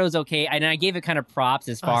 I thought it was okay, and I gave it kind of props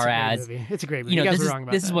as Oh, far it's a great as movie. It's a great movie. you know guys this were wrong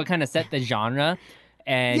about is that. what kind of set the genre.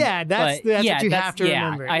 And Yeah, that's but, what you that's- have to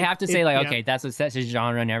remember. I have to It- say, like, yeah. okay, that's what sets the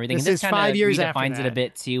genre and everything. This and is kind 5 of years after redefines it that. a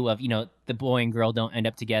bit too. Of the boy and girl don't end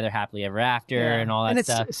up together happily ever after Yeah. and all that and it's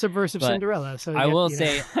stuff. subversive But Cinderella. So I will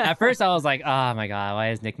say, at first I was like, oh my god,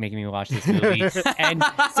 why is Nick making me watch this movie? And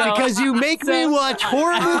so because you make me watch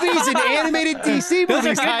horror movies and animated DC those are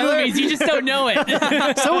movies, good Tyler. movies. You just don't know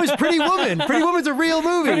it. So is Pretty Woman. Pretty Woman's a real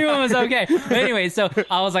movie. Pretty Woman was okay. But anyway, so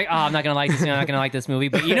I was like, oh, I'm not gonna like this. I'm not gonna like this movie.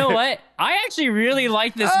 But you know what? I actually really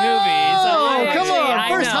like this movie. So Oh, I come actually- on! I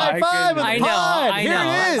First know. high five of the I know, pod. I Here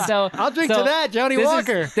know. it is. So I'll drink to that, Johnny this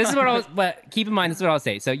Walker. This is what I was. But keep in mind, this is what I'll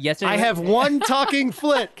say. So yesterday, I have one talking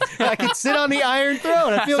flick. I can sit on the Iron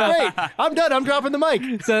Throne. I feel great. I'm done. I'm dropping the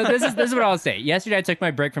mic. So this is what I'll say. Yesterday I took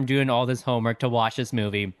my break from doing all this homework to watch this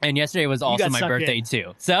movie, and yesterday was also got my sucked birthday in.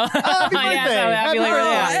 too. So Happy birthday. yeah, so Happy late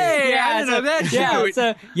birthday. birthday. Hey, I didn't know that.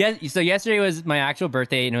 Yeah, Shoot. so yesterday was my actual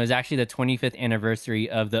birthday, and it was actually the 25th anniversary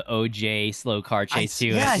of the OJ slow car chase too.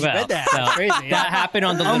 yeah, as you well. read that. So That's crazy. that happened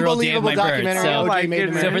on the literal day of Unbelievable my birth. documentary. So, OJ made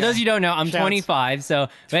the So so man. for those of you who don't know, I'm Shouts. 25. So,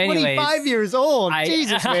 but anyways, 25 years old. I-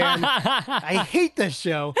 Jesus, man. I hate this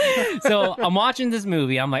show. so I'm watching this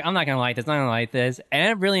movie. I'm like, I'm not gonna like this. I'm not gonna like this, and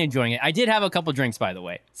I'm really enjoying it. I did have a couple drinks, by the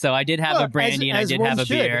way. So I did have Well, a brandy and I as did one have a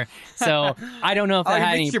should. beer. So I don't know if Oh, that you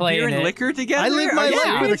had any mixed your play beer in and it. liquor together? I live my Are you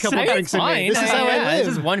life with a serious? couple It's drinks in me. fine. This is how I live.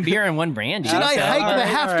 This is one beer and one brandy. Should I So- hike the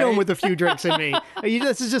half all dome right. with a few drinks in me?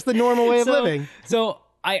 This is just the normal way of living. So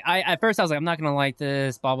I at first I was like, I'm not gonna like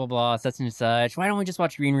this, blah blah blah, such and such. Why don't we just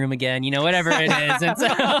watch Green Room again? You know, whatever it is. And so,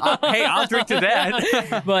 Hey, I'll drink to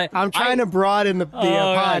that. but I'm trying to broaden the pod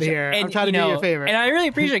gosh. here. And, I'm trying to you do know, you a favor. And I really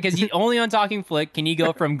appreciate it because only on Talking Flick can you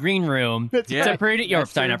go from Green Room Yeah. to Pretty. Or,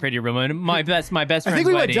 That's sorry, true. not Pretty Room. My best I friend's think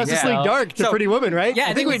we went wedding. Justice Yeah. League Dark to So- Pretty Woman, right? Yeah,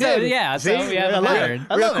 I think we did. Yeah, so See? we have I a love pattern. it.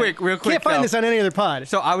 I love it. Real quick, Can't find though. this on any other pod.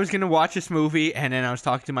 So I was gonna watch this movie, and then I was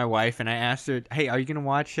talking to my wife, and I asked her, "Hey, are you gonna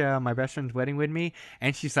watch My Best Friend's Wedding with me?"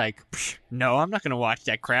 And she's like, "Psh, "No, I'm not gonna watch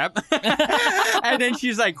that crap." And then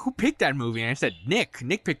she's like, "Who picked that movie?" And I said, "Nick.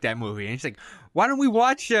 Nick picked that movie." And she's like, "Why don't we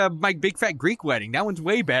watch My Big Fat Greek Wedding? That one's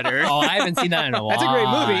way better." Oh, I haven't seen that in a while. That's a great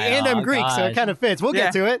movie, and I'm Oh, Greek, so it gosh. kind of fits. We'll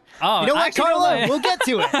get Yeah. to it. Oh, You know what, actually, Carlo? no. We'll get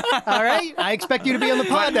to it. All right? I expect you to be on the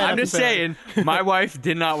pod that I'm just episode. saying, my wife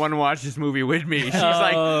did not want to watch this movie with me. She's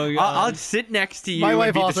like, God. I'll sit next to you My and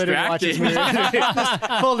wife be also didn't watch this distracted." movie.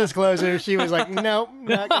 Just full disclosure, she was like, "No,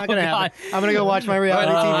 not going to happen. I'm going to go watch my But,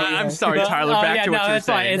 reality TV." I'm sorry, Tyler. Oh, Back yeah, to no, what you're that's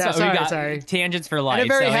fine. saying. It's, Yeah, we got sorry. tangents for life. And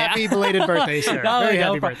a very so, yeah. happy belated birthday, sir. No, Very no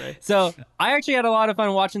happy problem. birthday. So I actually had a lot of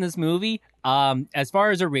fun watching this movie. As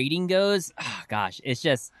far as a rating goes, gosh, it's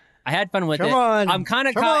just I had fun with Come it. on. I'm kind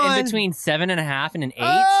of Come caught on. in between 7.5 and an 8.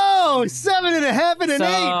 Oh, 7.5 and an So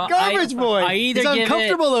 8. Garbage boy. I either He's give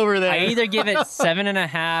uncomfortable over there. I either give it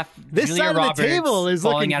 7.5. This Julia side of the Roberts table is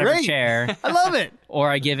falling looking out of her great. chair, I love it. or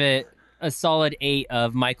I give it a solid 8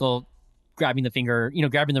 of Michael grabbing the finger,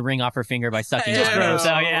 grabbing the ring off her finger by sucking Just on it. gross.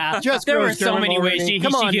 So yeah, Just there were gross, so German many ways vulgarity. she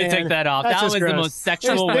Come on, could man. take that off. That's That just was gross. the most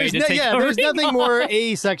sexual way to take the there's ring nothing off. more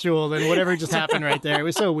asexual than whatever just happened right there. It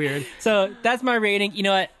was so weird. So that's my rating. You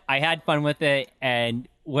know what? I had fun with it, and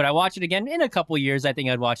would I watch it again in a couple years? I think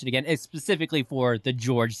I'd watch it again, it's specifically for the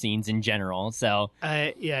George scenes in general. So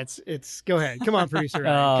Yeah, it's. Go ahead. Come on, producer. Oh,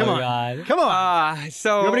 Ryan. Come on. God. Come on.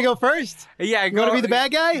 So You want me to go first? Yeah, You want to be the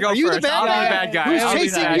bad guy? Go Are you first. the bad I'll guy? be the bad guy. Who's I'll be the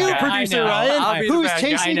chasing bad you, guy. producer I know. Ryan? I'll be the Who's bad guy.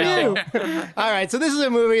 chasing I you? know. All right, so this is a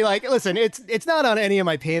movie. Like, listen, it's not on any of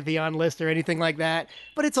my Pantheon list or anything like that,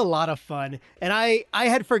 but it's a lot of fun. And I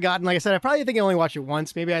had forgotten. Like I said, I probably think I only watched it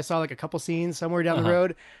once. Maybe I saw like a couple scenes somewhere down the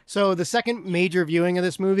road. So the second major viewing of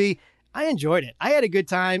this movie, I enjoyed it. I had a good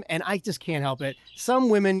time, and I just can't help it. Some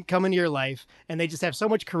women come into your life, and they just have so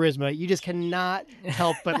much charisma. You just cannot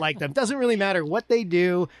help but like them. Doesn't really matter what they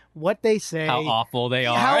do, what they say, how awful they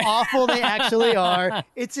are. how awful they actually are.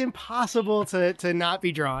 It's impossible to not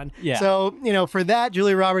be drawn. Yeah. So, for that,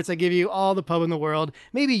 Julia Roberts, I give you all the pub in the world.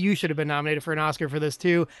 Maybe you should have been nominated for an Oscar for this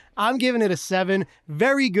too. I'm giving it a 7.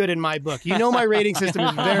 Very good in my book. My rating system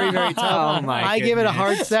is very, very tough. Oh, my I give it a goodness.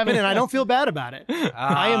 hard 7, and I don't feel bad about it.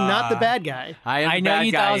 I am not the bad guy. I am the I know bad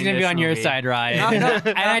you guy thought I was in going to be this on your movie. side, Ryan. No,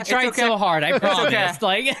 And I tried okay. so hard, I promised.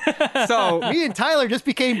 okay. Like, So, Me and Tyler just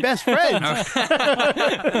became best friends.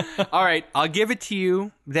 all right, I'll give it to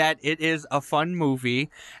you that it is a fun movie,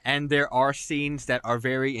 and there are scenes that are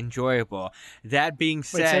very enjoyable. That being Wait,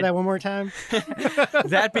 said, say that one more time.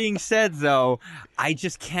 that being said, though, I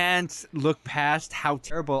just can't look past how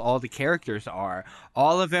terrible all the characters are.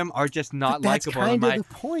 All of them are just not That's likable. kind in of my- the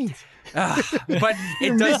point. but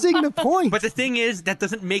You're it does. missing the point. But the thing is, that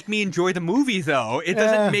doesn't make me enjoy the movie, though. It all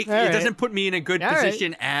doesn't make right. it doesn't put me in a good All right.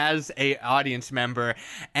 position as a audience member.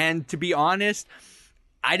 And to be honest,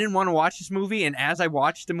 I didn't want to watch this movie, and as I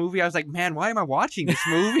watched the movie, I was like, "Man, why am I watching this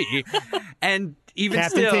movie?" And even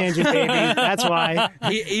Captain still, Tangent, baby. That's why.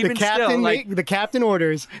 even the captain, still, like the captain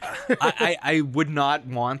orders. I would not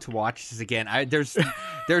want to watch this again.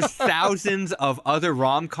 There's thousands of other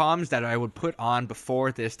rom-coms that I would put on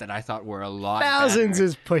before this that I thought were a lot Thousands better.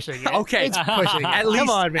 is pushing it. Okay. It's pushing it. At least, Come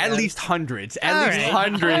on, man. at least hundreds, All at least right.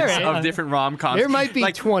 hundreds All right. of different rom-coms. There might be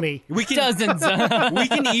like 20. We can dozens. we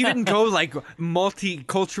can even go like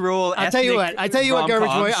multicultural. I'll tell you what, Garbage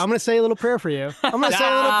Boy. I'm going to say a little prayer for you. I'm going to say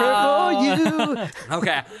a little prayer for you.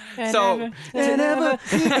 Okay, so And ever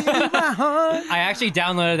keep my heart. I actually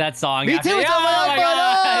downloaded that song. Me after- too, it's on my Oh iPhone.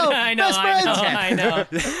 God. Oh, I know, best I know,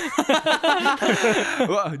 friends. I know.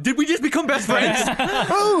 well, did we just become best friends?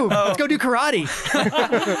 Ooh, let's go do karate.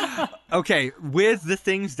 Okay, with the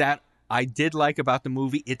things that I did like about the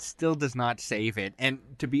movie, it still does not save it. And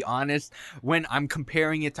to be honest, when I'm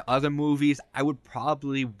comparing it to other movies, I would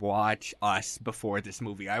probably watch Us before this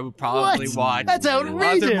movie. I would probably What? watch That's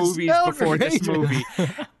outrageous. other movies before this Outrageous.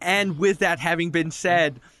 movie. And with that having been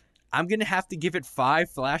said, I'm going to have to give it 5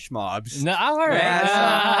 flash mobs. No, all right.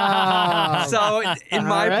 Wow. So in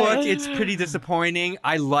my All right. book, it's pretty disappointing.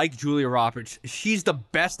 I like Julia Roberts. She's the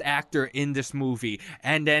best actor in this movie.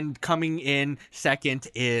 And then coming in second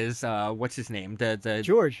is what's his name? The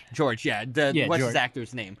George. George, yeah. Yeah, What's George. his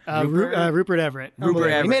actor's name? Rupert Everett.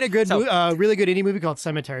 Rupert He made a good, Everett. really good indie movie called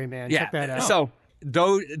Cemetery Man. Yeah. Check that out. So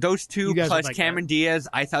those two You guys would plus like Cameron Diaz,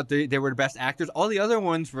 I thought they were the best actors. All the other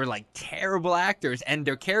ones were like terrible actors, and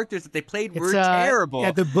their characters that they played were terrible.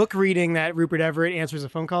 Yeah, the book reading that Rupert Everett answers a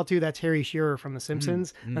phone call to, that's Harry Shearer from The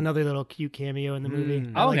Simpsons. Another little cute cameo in the movie.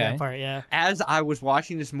 I like Okay. that part, yeah. As I was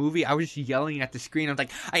watching this movie, I was just yelling at the screen. I was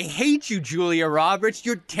like, I hate you, Julia Roberts.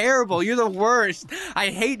 You're terrible. You're the worst. I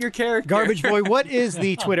hate your character. Garbage Boy, what is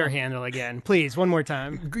the Twitter handle again? Please, one more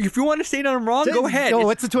time. If you want to say that I'm wrong, go ahead. No,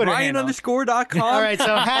 what's the Twitter handle? Ryan_.com. All right, so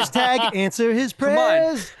hashtag answer his Come on.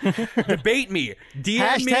 prayers. Debate me. DM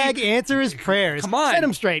Hashtag me. answer his prayers. Come on. Set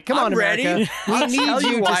him straight. Come I'm on, America. ready. We I'll need tell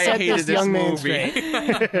you to why I set hated this young man movie.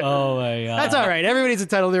 straight. Oh my god. That's all right. Everybody's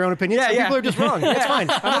entitled to their own opinion. Yeah, Some yeah. people are just wrong. It's fine.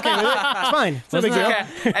 I'm okay with it. It's fine. It's no big deal. Okay.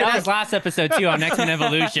 And That was last episode too on X-Men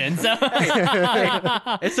Evolution. So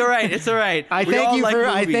It's all right. It's all right. I We thank all you like for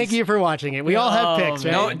I movies. thank you for watching it. We all have Oh, picks,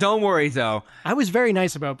 right? man. No, don't worry though. I was very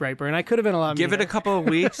nice about Brightburn. I could have been a lot Give it meaner. a couple of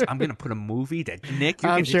weeks. I'm gonna put a movie that Nick.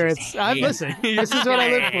 You're I'm gonna sure just it's. hate. Listen, this is what I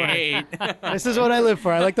live Hate. for. This is what I live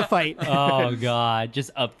for. I like to fight. oh god, just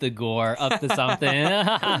up the gore, up to something.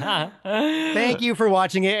 Thank you for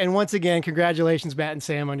watching it, and once again, congratulations, Matt and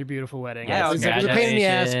Sam, on your beautiful wedding. Yeah, it was a pain in the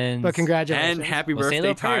ass, congratulations. but congratulations. And happy We'll say a birthday,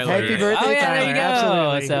 little prayer Tyler. for you. Happy birthday, Oh yeah, there you Tyler.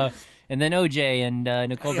 go. Absolutely. So, and then OJ and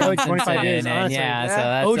Nicole Oh, Johnson 25 put years, in, and honestly. yeah, so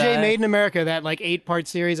that's OJ Made in America, that like 8-part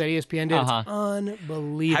series that ESPN did. Uh-huh. It's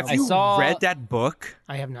unbelievable. Have you saw- read that book?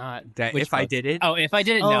 I have not. That Which If I book? Did It. Oh, If I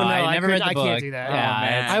Didn't Oh, know, no, I never read the I book. can't do that. Yeah, Oh,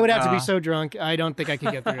 man. I would have to be No. so drunk. I don't think I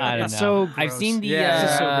could get through it. I don't It's know. so gross. I've seen the Yeah.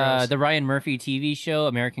 It's so gross. the Ryan Murphy TV show,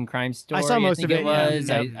 American Crime Story. saw most think of it, yeah. was.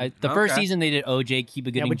 Yep. The first Okay. season they did OJ, Cuba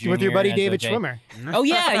Yeah, Gooding with your Jr. buddy as David OJ. Schwimmer. Oh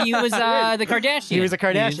yeah, he was the Kardashian. He was a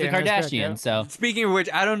Kardashian, He was the that's correct, Kardashian. yeah. So Speaking of which,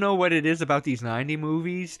 I don't know what it is about these 90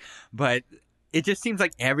 movies, but it just seems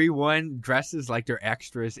like everyone dresses like they're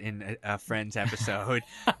extras in a Friends episode.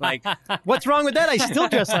 Like, What's wrong with that? I still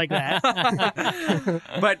dress like that.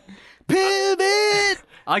 but Pivot!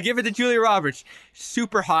 I'll give it to Julia Roberts.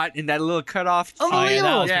 Super hot in that little cutoff. Oh, yeah, that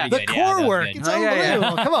Unbelievable. was pretty The good. Yeah, that core was work. good. It's Oh, yeah, yeah.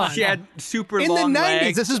 unbelievable. Come on. She had super in the long 90s.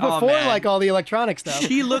 legs. This is Oh, before man. like all the electronic stuff.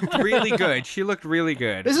 She looked really good. She looked really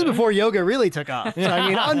good. This is before yoga really took off. So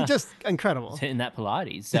I mean, just incredible. hitting that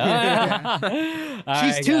Pilates. So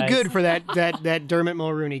She's too good for that Dermot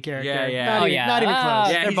Mulrooney character. Yeah, yeah. Not Oh even, yeah, not even close.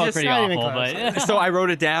 Yeah, they're he's both just pretty not even awful, close. but So I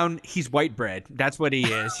wrote it down. He's white bread. That's what he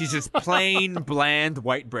is. He's just plain, bland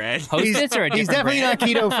white bread. Hostess or a He's different definitely brand? not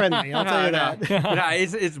keto friendly. I'll tell you that. No,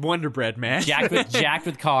 it's Wonder Bread, man. jacked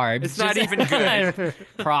with carbs. It's not even good.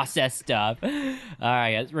 Processed stuff. All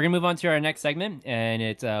right, guys, we're gonna move on to our next segment, and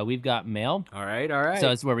it's we've got mail. All right, all right. So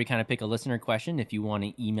it's where we kind of pick a listener question. If you want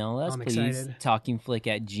to email us, I'm please excited.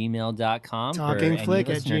 talkingflick@gmail.com.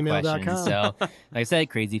 Talkingflick@gmail.com. So, like I said,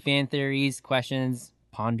 crazy fan theories, questions,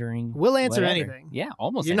 pondering. We'll answer whatever. anything. Yeah,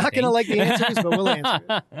 almost. You're not going to like the answers, but we'll answer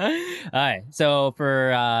it. All right. So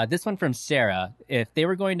for this one from Sarah, if they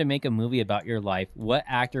were going to make a movie about your life, what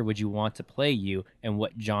actor would you want to play you, and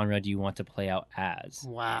what genre do you want to play out as?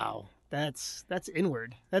 Wow. That's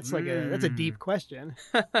inward. That's like that's a deep question.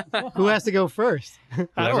 Who has to go first? I don't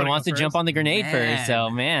Whoever wanna wants go to jump first. on the grenade Man. first. So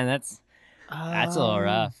man, that's a little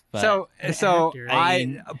rough. But So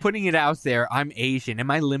actor. putting it out there, I'm Asian.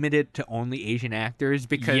 Am I limited to only Asian actors?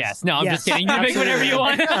 Because yes. No, I'm Yes, just kidding. You can make whatever you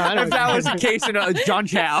want. I know if that was the case, John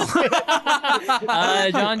Chow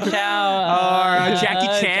John Chow. or Jackie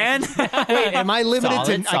Chan. Wait, am I limited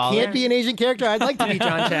Solid, to? I solid. can't be an Asian character. I'd like to be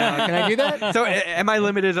John Chow. Can I do that? So am I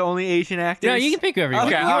limited to only Asian actors? No, you can pick whoever you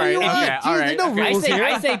Okay, want. all right, You want? okay, Jeez, all there's right. no okay. rules here.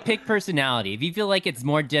 I say pick personality. If you feel like it's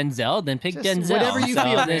more Denzel, then pick Just Denzel. whatever you So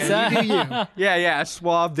feel, this, man. You do you. Yeah,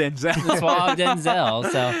 suave Denzel. Suave Denzel.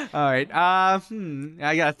 So All right.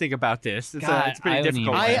 I gotta think about this. It's God, it's pretty I wouldn't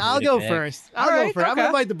difficult. even- I'll Who to go pick. first. All I'll go right, first. I'm okay.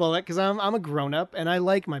 gonna bite the bullet because I'm a grown up and I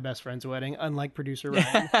like my best friend's wedding, unlike producer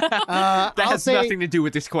Ryan. that I'll has say, nothing to do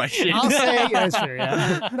with this question. I'll say, yeah, that's true,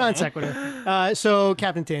 yeah. Non sequitur. So,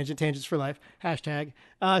 Captain Tangent, Tangents for Life, hashtag.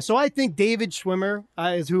 So I think David Schwimmer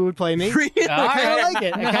is who would play me. Really? I kind of like it.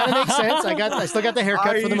 It kind of makes sense. I still got the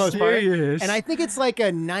haircut Are for the you most serious? part. And I think it's like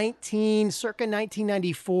a circa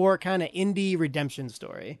 1994 kind of indie redemption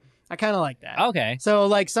story. I kind of like that. okay. So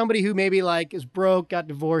like somebody who maybe like is broke, got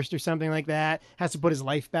divorced or something like that, has to put his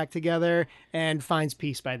life back together and finds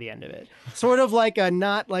peace by the end of it. Sort of like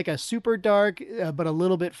not like a super dark, but a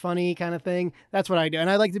little bit funny kind of thing. That's what I do. And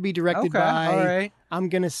I like to be directed Okay, by, all right. I'm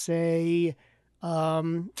going to say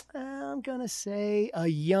a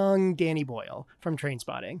young Danny Boyle from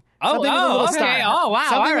Trainspotting. Oh, Something with a little okay. style. Oh, wow.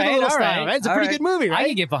 Something All with a right, little all style, right. It's a All pretty right. good movie, I right?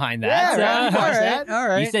 can get behind Yeah, that. right. So- Watch that. All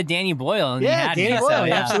right. You said Danny Boyle, and you Yeah, had Danny me, Boyle, so,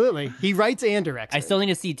 yeah. absolutely. He writes and directs. I it. still need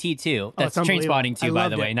to see T2. Oh, That's it's unbelievable. Trainspotting 2, I by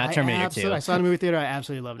loved the way, it. not Terminator 2. I saw it in the movie theater. I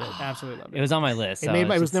absolutely loved it. Absolutely loved it. It was on my list. It So made it's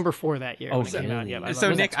it was just- number 4 that year. Oh, when it came out. really? Yeah, I So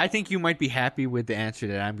loved it. Nick, I think you might be happy with the answer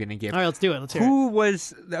that I'm going to give. All right, let's do it. Let's hear it. Who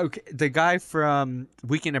was the guy from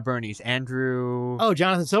Weekend at Bernie's? Andrew. Oh,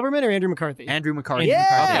 Jonathan Silverman or Andrew McCarthy? Andrew McCarthy.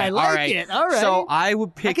 Yeah, Okay, I like all right. it. All right. So I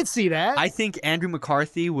would pick. I could see that. I think Andrew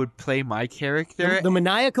McCarthy would play my character. the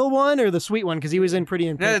maniacal one or the sweet one? Because he was in Pretty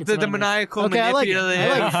in No, Pink. the It's anonymous. maniacal, Okay, I like it.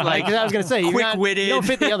 manipulative, I like it. like, 'Cause I was going to say, quick-witted. You don't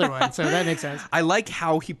fit the other one, so that makes sense. I like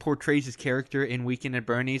how he portrays his character in Weekend at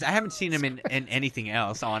Bernie's. I haven't seen him in anything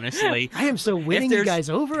else, honestly. I am so winning you there's- guys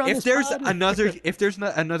over on If this there's pod.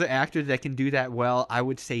 another actor that can do that well, I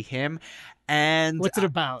would say him. And What's it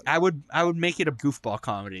about? I would make it a goofball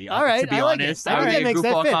comedy. All right, to be I like it. honest, I I would think make that a makes-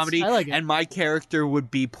 that goofball fits. comedy, I like it. and my character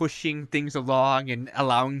would be pushing things along and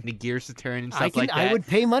allowing the gears to turn and stuff like that. I would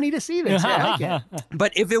pay money to see this. I like it.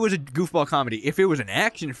 But if it was a goofball comedy, if it was an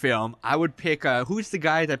action film, I would pick who's the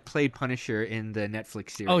guy that played Punisher in the Netflix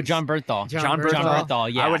series? Oh, John Berthal. John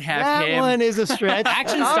Berthal, yeah. I would have That him. one is a stretch.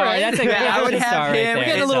 Action All star. right. That's a good I would action have star right him. there. We're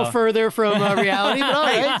getting a little so- further from reality, but all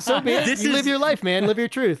right, so be it. This You is- live your life, man. Live your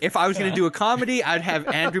truth. If I was going to do a comedy, I'd have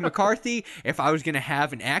Andrew McCarthy. If I was going to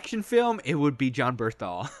have an action film, it would be John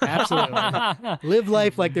Berthal. Absolutely. Live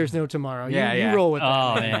life like there's no tomorrow. Yeah, you yeah. roll with that.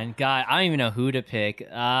 Oh man, God, I don't even know who to pick.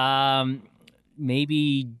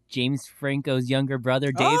 Maybe James Franco's younger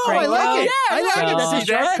brother, Dave Oh, Franco. I like it. Yeah, I like yeah, it. That's So- a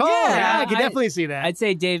sharp call. Yeah, Yeah, I can I- definitely see that. I'd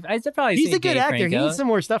say Dave. I'd probably He's say a good Dave actor. Franco. He needs some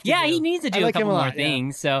more stuff to Yeah, do. he needs to I do like a him couple more lot, yeah.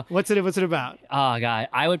 things. So, What's it about? oh god,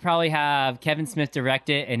 I would probably have Kevin Smith direct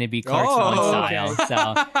it, and it'd be Clerks Oh, One okay. style.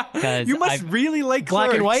 So, because You must really like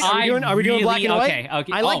Black and Clerks. white? Are we doing black and white?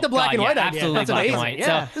 Okay. I like the black God, and white yeah, idea. absolutely That's black and amazing. white.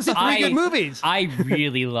 Yeah, So this is three good movies. I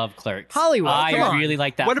really love Clerks. Hollywood, I come on. really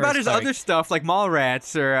like that. What about first his Clerks. other stuff like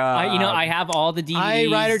Mallrats or? I have all the DVDs. I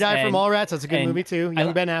Ride or Die for and Mallrats. That's a good and movie too.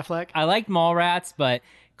 Young Ben Affleck. I like Mallrats, but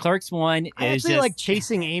Clerks 1 I is actually just... like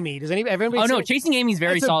Chasing Amy. Does everybody? Oh, no, see it? Chasing Amy's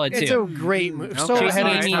very solid, It's too. a great movie. So Okay. ahead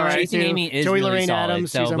of its Chasing time, Chasing too. Amy is Joey really Lorraine solid.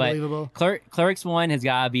 Adams. So, She's but unbelievable. Clerks 1 has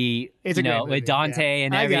got to be, It's a great movie, with Dante yeah.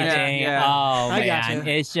 and I got you. everything. Yeah. Oh, I man. gotcha.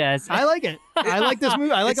 It's just... I like it. I like this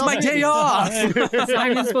movie. I like It's all my the day movies. off. It's not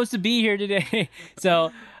even supposed to be here today.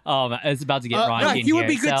 So, it's about to get raunchy No, in he would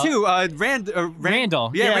be here. good So- too.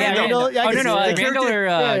 Randall. Yeah, Randall. Yeah, I Oh, can no, see that. Randall or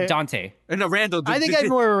Yeah. Dante. No, Randall. I think I'd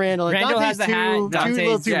more Randall. Randall Dante's has the too, hat. too, a Dante's-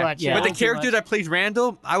 little too yeah, much. yeah. a But the little too character much. that plays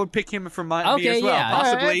Randall, I would pick him for me Okay, as well. yeah.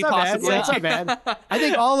 Possibly, All right, possibly. It's not bad. I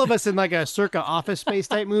think all of us in like a circa Office Space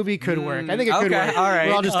type movie could work. I think it could okay, work. all right.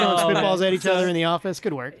 We're all just throwing Oh, spitballs at each other in the office.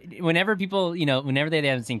 Could work. Whenever people, whenever they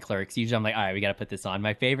haven't seen Clerks, usually I'm like, all right, we got to put this on.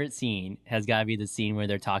 My favorite scene has got to be the scene where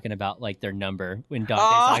they're talking about like their number when Dante's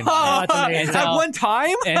talking about that's it. amazing. And At so- one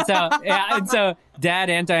time? and so Dad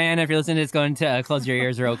and Diana, if you're listening to this, going to close your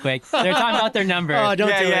ears real quick. They're talking about their number. Oh, don't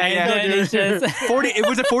Yeah, do yeah, it. yeah. Don't And do it's it. just 40. It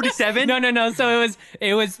was a 47. no. So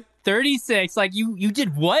it was 36. Like you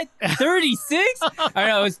did what? 36? I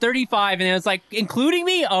know it was 35, and it was like including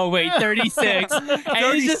me. Oh wait, 36. And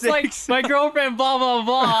it's just like 36. my girlfriend, blah blah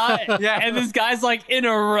blah. Yeah. And this guy's like in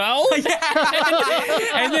a row.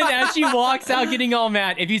 And then as she walks out, getting all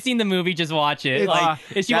mad. If you've seen the movie, just watch it. It's-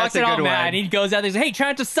 If she that's walks a out all good mad, one. and he goes out there, he's like, "Hey, try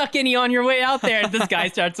not to suck any on your way out there." And this guy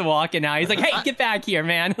starts walking out. He's like, "Hey, get back here,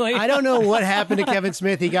 man!" Like, I don't know what happened to Kevin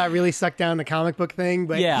Smith. He got really sucked down the comic book thing,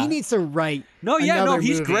 but Yeah. he needs to write. No, yeah, no, another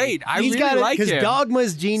he's movie. great. I He's really got like because him.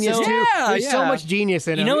 Dogma's genius So- too. Yeah, There's so yeah. much genius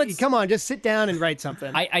in You him. know what's- Come on, just sit down and write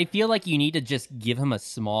something. I feel like you need to just give him a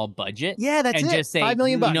small budget. Yeah, that's and it. just say, $5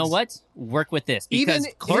 million you know what? Work with this because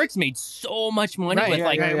Even- Clerks made so much money with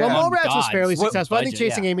like. right. yeah. Well, oh, Mallrats was God, fairly what successful. I think budget,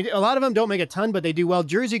 Chasing yeah. Amy. A lot of them don't make a ton, but they do well.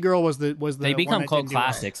 Jersey Girl was the They one become that cult didn't do well.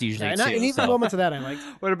 classics usually Yeah, too. and even so. moments of that I liked.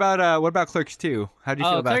 What about Clerks 2? How do you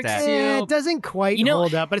feel about Clerks that? 2. It doesn't quite You know-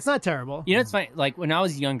 hold up, but it's not terrible. You know, it's funny. Like when I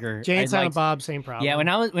was younger, Jay I and Silent liked- Bob, same problem. Yeah, when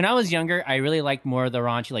I was younger, I really liked more of the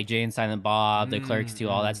raunchy, like Jay and Silent Bob, the Clerks 2,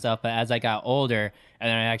 all that stuff. But as I got older, and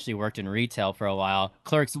then I actually worked in retail for a while,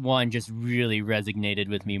 Clerks 1 just really resonated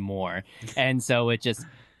with me more, and so it just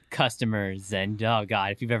customers and oh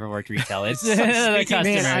god, if you've ever worked retail, it's the Speaking-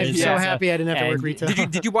 customers. Man, I'm so yeah. happy I didn't have to work And- retail.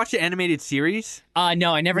 Did you watch the animated series?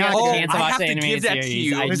 No, I never got Oh, the chance to I watch have the to animated give that to series.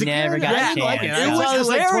 you. I Was it never good? got Yeah, a I like chance. it. It I was saw this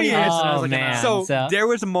like 20 minutes and I was Oh, like, man. So there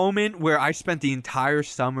was a moment where I spent the entire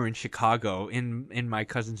summer in Chicago in my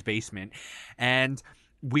cousin's basement, and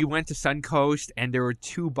we went to Suncoast, and there were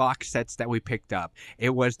 2 box sets that we picked up.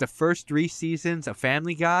 It was the first 3 seasons of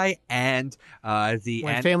Family Guy and the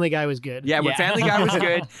when Family Guy was good. yeah, when Yeah. Family Guy was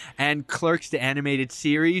good, and Clerks the animated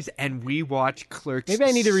series, and we watched Clerks. Maybe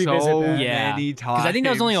I need to revisit so that. Yeah, many times. because I think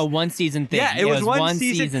that was only a 1-season thing. Yeah, it was one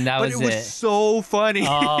season. That but was it was so funny.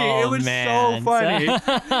 Oh, it was man. so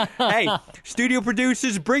funny. Hey, studio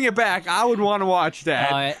producers, bring it back. I would want to watch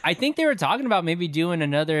that. I think they were talking about maybe doing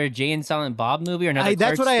another Jay and Silent Bob movie or another.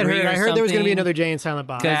 That's Clerks what I had 3 heard. or I heard there was going to be something. another Jay and Silent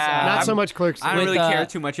Bob. 'Cause, Not so I'm- much Clerks. I don't with, really care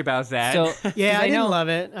too much about that. So Yeah, 'cause I didn't know- love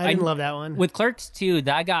it. I didn't love that one. with Clerks 2,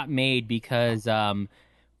 that got made because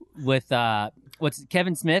with what's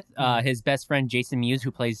Kevin Smith, his best friend Jason Mewes,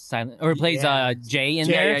 who plays Yeah. Jay in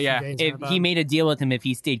Jay- there. yeah. Jay and If Silent he Bob. made a deal with him, if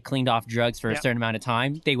he stayed cleaned off drugs for a Yep. certain amount of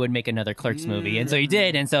time, they would make another Clerks movie, and so he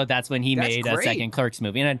did, and so that's when he That's made great. a second Clerks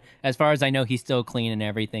movie. And as far as I know, he's still clean and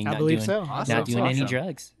everything. I not believe doing, so. Awesome. Not doing any Awesome.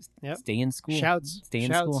 drugs. Yep. Stay in school. Shouts. Stay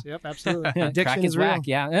in Shouts. school. Yep, absolutely. Crack Addiction is is real. whack,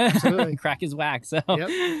 yeah. Absolutely. Crack is whack. So, Yep.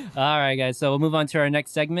 all right, guys. So we'll move on to our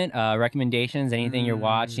next segment. Recommendations. Anything you're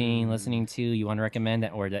watching, listening to, you want to recommend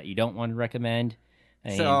that, or that you don't want to recommend.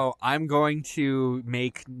 And- So I'm going to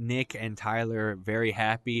make Nick and Tyler very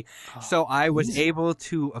happy. So I was able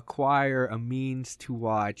to acquire a means to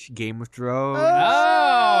watch Game of Thrones,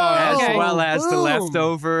 as okay. well as The Boom.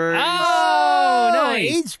 Leftovers, Oh,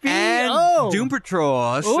 nice. HBO. and Doom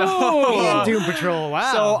Patrol. So, And Doom Patrol.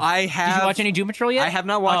 Wow. so I have. Did you watch any Doom Patrol yet? I have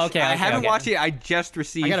not watched. Oh, okay, I okay, haven't okay. watched it. I just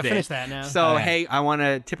received I got to it. finish that now. So All right. hey, I want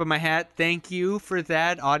to tip of my hat. Thank you for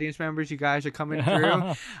that, audience members. You guys are coming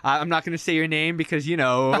through. I'm not going to say your name because you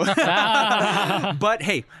know. But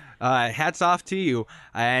hey, hats off to you.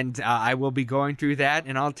 And I will be going through that,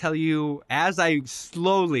 and I'll tell you as I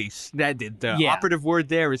slowly, the operative word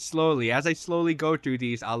there is slowly. As I slowly go through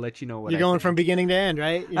these, I'll let you know what You're going from beginning to end,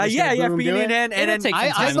 right? Beginning to end. And then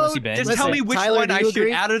just tell me which one I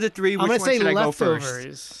should, out of the three, which one should I go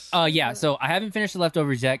first? Yeah, so I haven't finished the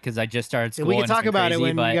Leftovers yet because I just started school. We can talk about crazy,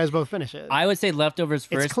 it when you guys both finish it. I would say Leftovers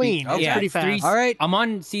first. It's clean. It's pretty fast. All right. I'm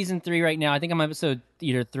on season 3 right now. I think I'm on episode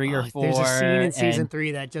either 3 or 4. There's a scene in season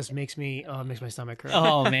 3 that just makes my stomach hurt.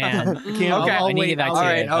 Oh, man. Okay. I need to get back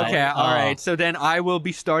to it. All right. So then I will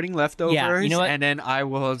be starting Leftovers, you know what? and then I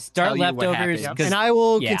will Start tell you what Leftovers, happens. And I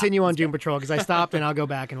will continue on Doom Patrol because I stopped and I'll go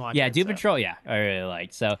back and watch it. Yeah, Doom Patrol, I really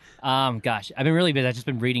liked. So, gosh, I've been really busy. I've just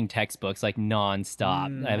been reading textbooks like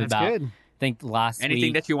nonstop. I have That's about, good. I think last Anything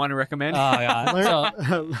week. that you want to recommend? Oh, God.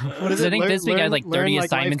 What is So it? I think this week I had like 30 life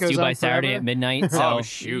assignments goes due by on Saturday forever? at midnight. So, Oh,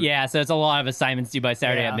 shoot. Yeah, so it's a lot of assignments due by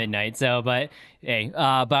Saturday at midnight. So, but hey,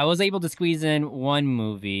 but I was able to squeeze in one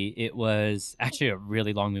movie. It was actually a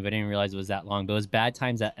really long movie. I didn't realize it was that long, but it was Bad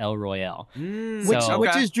Times at El Royale.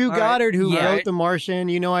 Which is Drew Goddard, who wrote The Martian.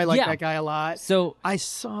 You know, I like that guy a lot. So I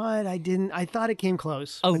saw it. I thought it came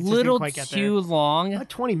close. a but just didn't little quite get too there. long. About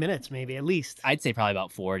 20 minutes, maybe, at least. I'd say probably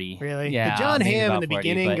about 40. Really? Yeah. The John maybe Hamm in about the 40,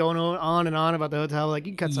 beginning but- going on and on about the hotel. Like,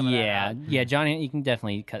 you can cut some of that out. Yeah, John, you can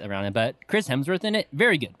definitely cut around it. But Chris Hemsworth in it,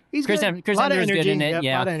 very good. He's Chris good. Chris Lot of Hemsworth's good energy. in it. Yep,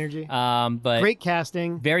 Yeah, lot of energy. But Great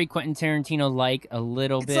casting. very Quentin Tarantino-like a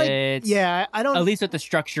little It's like, bit. yeah, I don't... At least with the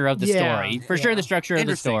structure of the story. For sure, the structure of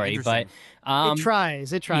the story. But It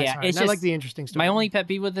tries yeah, hard. it's And I like just- the interesting story. my only pet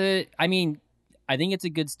peeve with it, I mean, I think it's a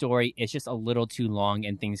good story. It's just a little too long,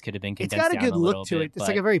 and things could have been It's condensed got a good down look little to bit, it. It's but-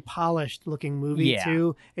 like a very polished looking movie, Yeah.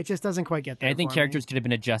 too. It just doesn't quite get there. And I think for characters me. could have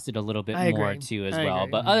been adjusted a little bit I more agree. too as I well.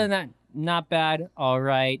 agree. But other than that, not bad. All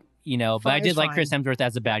right, but I Fine, did it's like Chris fine. Hemsworth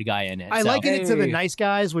as a bad guy in it. I so. liken it to The Hey. Nice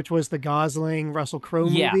Guys, which was the Gosling Russell Crowe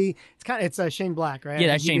Yeah. movie. It's Shane Black, right? Yeah, I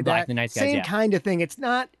that's think he Shane did Black, that. The Nice Guys, Same yeah. kind of thing. It's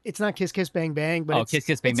not Kiss Kiss Bang Bang, but Kiss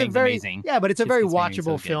Kiss Bang it's a Bang's very, amazing. Yeah, but it's a Kiss very Kiss Bang Bang's so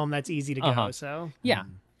watchable good. film that's easy to go. So Yeah,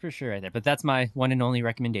 for sure, right there. But that's my one and only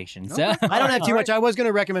recommendation. So I don't have too much. I was going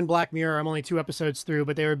to recommend Black Mirror. I'm only 2 episodes through,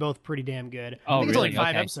 but they were both pretty damn good. Oh, I think it's really? only 5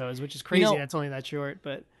 Okay. episodes, which is crazy. know- That's only that short,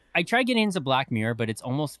 but I tried getting into Black Mirror, but it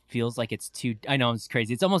almost feels like it's too. I know it's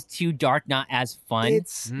crazy. It's almost too dark, not as fun.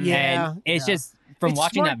 it's And it's yeah. just from It's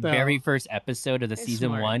watching smart, that though. very first episode of the It's season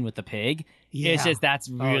smart. 1 with the pig. Yeah. It's just that's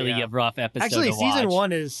really yeah. a rough episode. Actually, to season watch.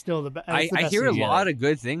 1 is still the best. I hear a lot of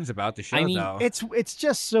good things about the show, I mean, though. It's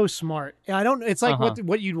just so smart. I don't. It's like Uh-huh.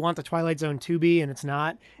 what you'd want the Twilight Zone to be, and it's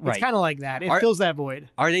not. It's Right. kind of like that. It Are- fills that void,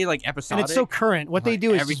 Are they like and episodic? it's so current. What they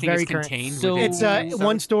do is Everything very is current. contained So- within It's episode?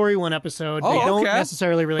 one story, one episode. Oh, They don't okay.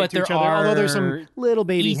 necessarily relate But to there each other, although there's are some little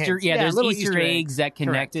baby Easter, hints. there's little Easter eggs that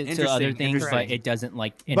connect it to Interesting, other things, but interesting. it doesn't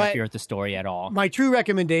like interfere with the story at all. My true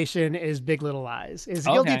recommendation is Big Little Lies. It's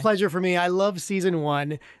a guilty Okay. pleasure for me. I love season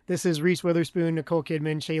 1. This is Reese Witherspoon, Nicole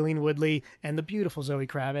Kidman, Shailene Woodley, and the beautiful Zoe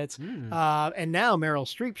Kravitz. And now Meryl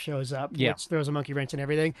Streep shows up, Yeah. which throws a monkey wrench in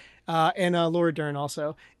everything. And Laura Dern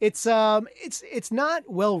also. It's not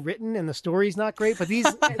well written and the story's not great, but these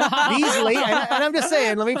ladies, and I'm just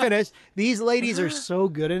saying, let me finish. These ladies are so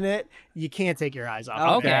good in it, you can't take your eyes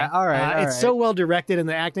off. Okay. All right. It's so well directed and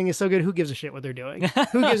the acting is so good. Who gives a shit what they're doing?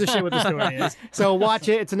 Who gives a shit what the story is? So watch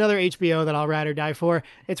it. It's another HBO that I'll ride or die for.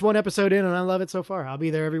 It's 1 episode in and I love it so far. I'll be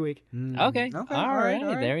there every week. Okay. Okay. All All right.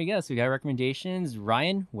 right. There you go. So we got recommendations.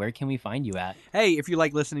 Ryan, where can we find you at? Hey, if you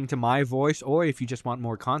like listening to my voice or if you just want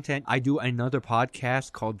more content, I do another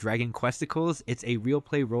podcast called Dragon Questicles. It's a real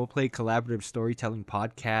play, role play, collaborative storytelling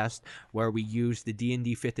podcast where we use the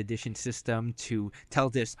D&D 5th edition system to tell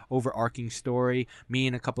this overarching story. Me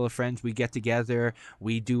and a couple of friends, we get together,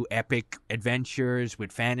 we do epic adventures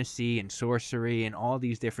with fantasy and sorcery and all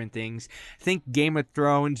these different things. Think Game of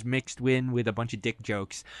Thrones mixed in with a bunch of dick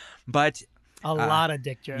jokes. But A lot of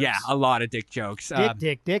dick jokes. yeah, a lot of dick jokes.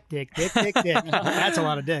 Dick. That's a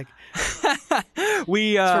lot of dick.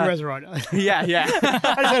 We It's from Reservoir Dogs. yeah. I just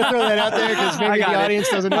had to throw that out there because I maybe got the it. audience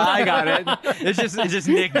doesn't know. I got it. It's just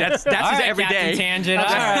Nick. That's All his right, every Captain day. Tangent. All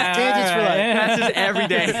That's right. Tangents for life. That's his every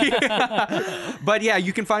day. But yeah,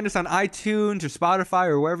 you can find us on iTunes or Spotify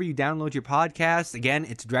or wherever you download your podcasts. Again,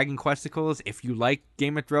 it's Dragon Questicles. If you like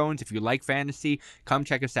Game of Thrones, if you like fantasy, come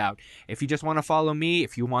check us out. If you just want to follow me,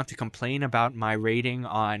 if you want to complain about my rating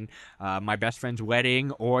on my best friend's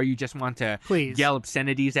wedding, or you just want to Please. yell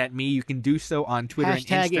obscenities at me, you can do so on Twitter and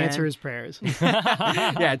Hashtag Instagram. answer his prayers.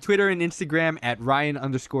 Yeah, Twitter and Instagram at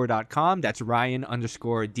Ryan_.com. That's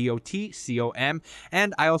Ryan_DOTCOM.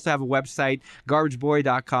 And I also have a website,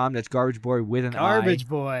 garbageboy.com. That's garbageboy with an Garbage I.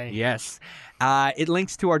 boy. Yes. It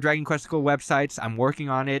links to our Dragon Questicle websites. I'm working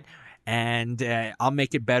on it. and I'll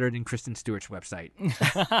make it better than Kristen Stewart's website.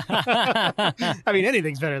 I mean,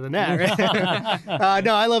 anything's better than that, right?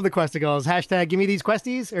 No, I love the Questicles. Hashtag give me these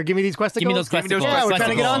questies, or give me these Questicles. Give me those questicles. Yeah, we're trying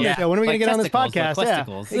to get on this show. When are we going to get on this podcast? Yeah,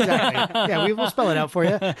 Questicles. exactly. Yeah, we'll spell it out for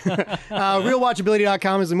you.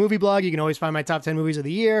 RealWatchability.com is a movie blog. You can always find my top 10 movies of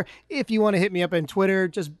the year. If you want to hit me up on Twitter,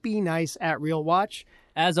 just be nice at RealWatch.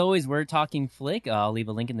 As always, we're Talking Flick. I'll leave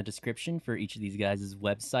a link in the description for each of these guys'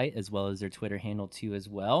 website, as well as their Twitter handle, too, as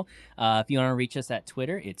well. If you want to reach us at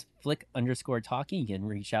Twitter, it's Flick_talking. You can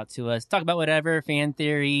reach out to us, talk about whatever, fan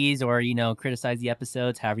theories, or, criticize the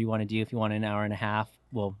episodes, however you want to do. If you want an hour and a half,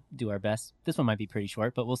 we'll do our best. This one might be pretty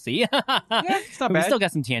short, but we'll see. Yeah, it's not We bad. still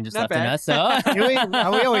got some tangents Not left in bad. us, so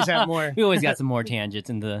we always have more. we always got some more tangents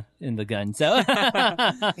in the gun. So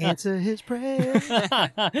Answer his prayers. all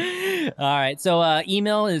right. So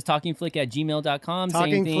email is talkingflick@gmail.com.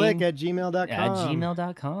 Same thing. Talkingflick@gmail.com. At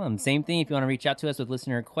gmail.com. Same thing if you want to reach out to us with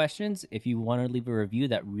listener questions. If you want to leave a review,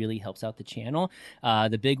 that really helps out the channel.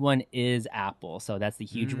 The big one is Apple. So that's the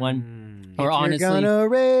huge one. Or If honestly, you're gonna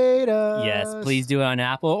rate us. yes, please do it on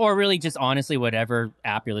Apple, or really just honestly whatever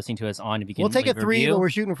app you're listening to us on. If you can, We'll take a leave 3, review. but we're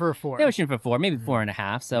shooting for a 4. Yeah, we're shooting for 4, maybe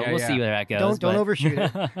 4.5. So Yeah, we'll yeah. see where that goes. Don't overshoot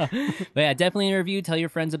it. But yeah, definitely a review. Tell your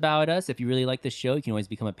friends about us. If you really like the show, you can always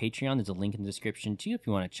become a Patreon. There's a link in the description too if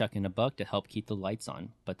you want to chuck in $1 to help keep the lights on.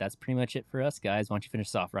 But that's pretty much it for us, guys. Why don't you finish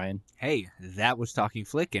us off, Ryan? Hey, that was Talking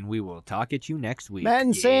Flick, and we will talk at you next week. Matt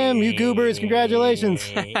and Sam, you goobers,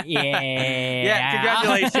 congratulations. Yeah. Yeah,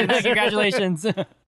 congratulations. Congratulations.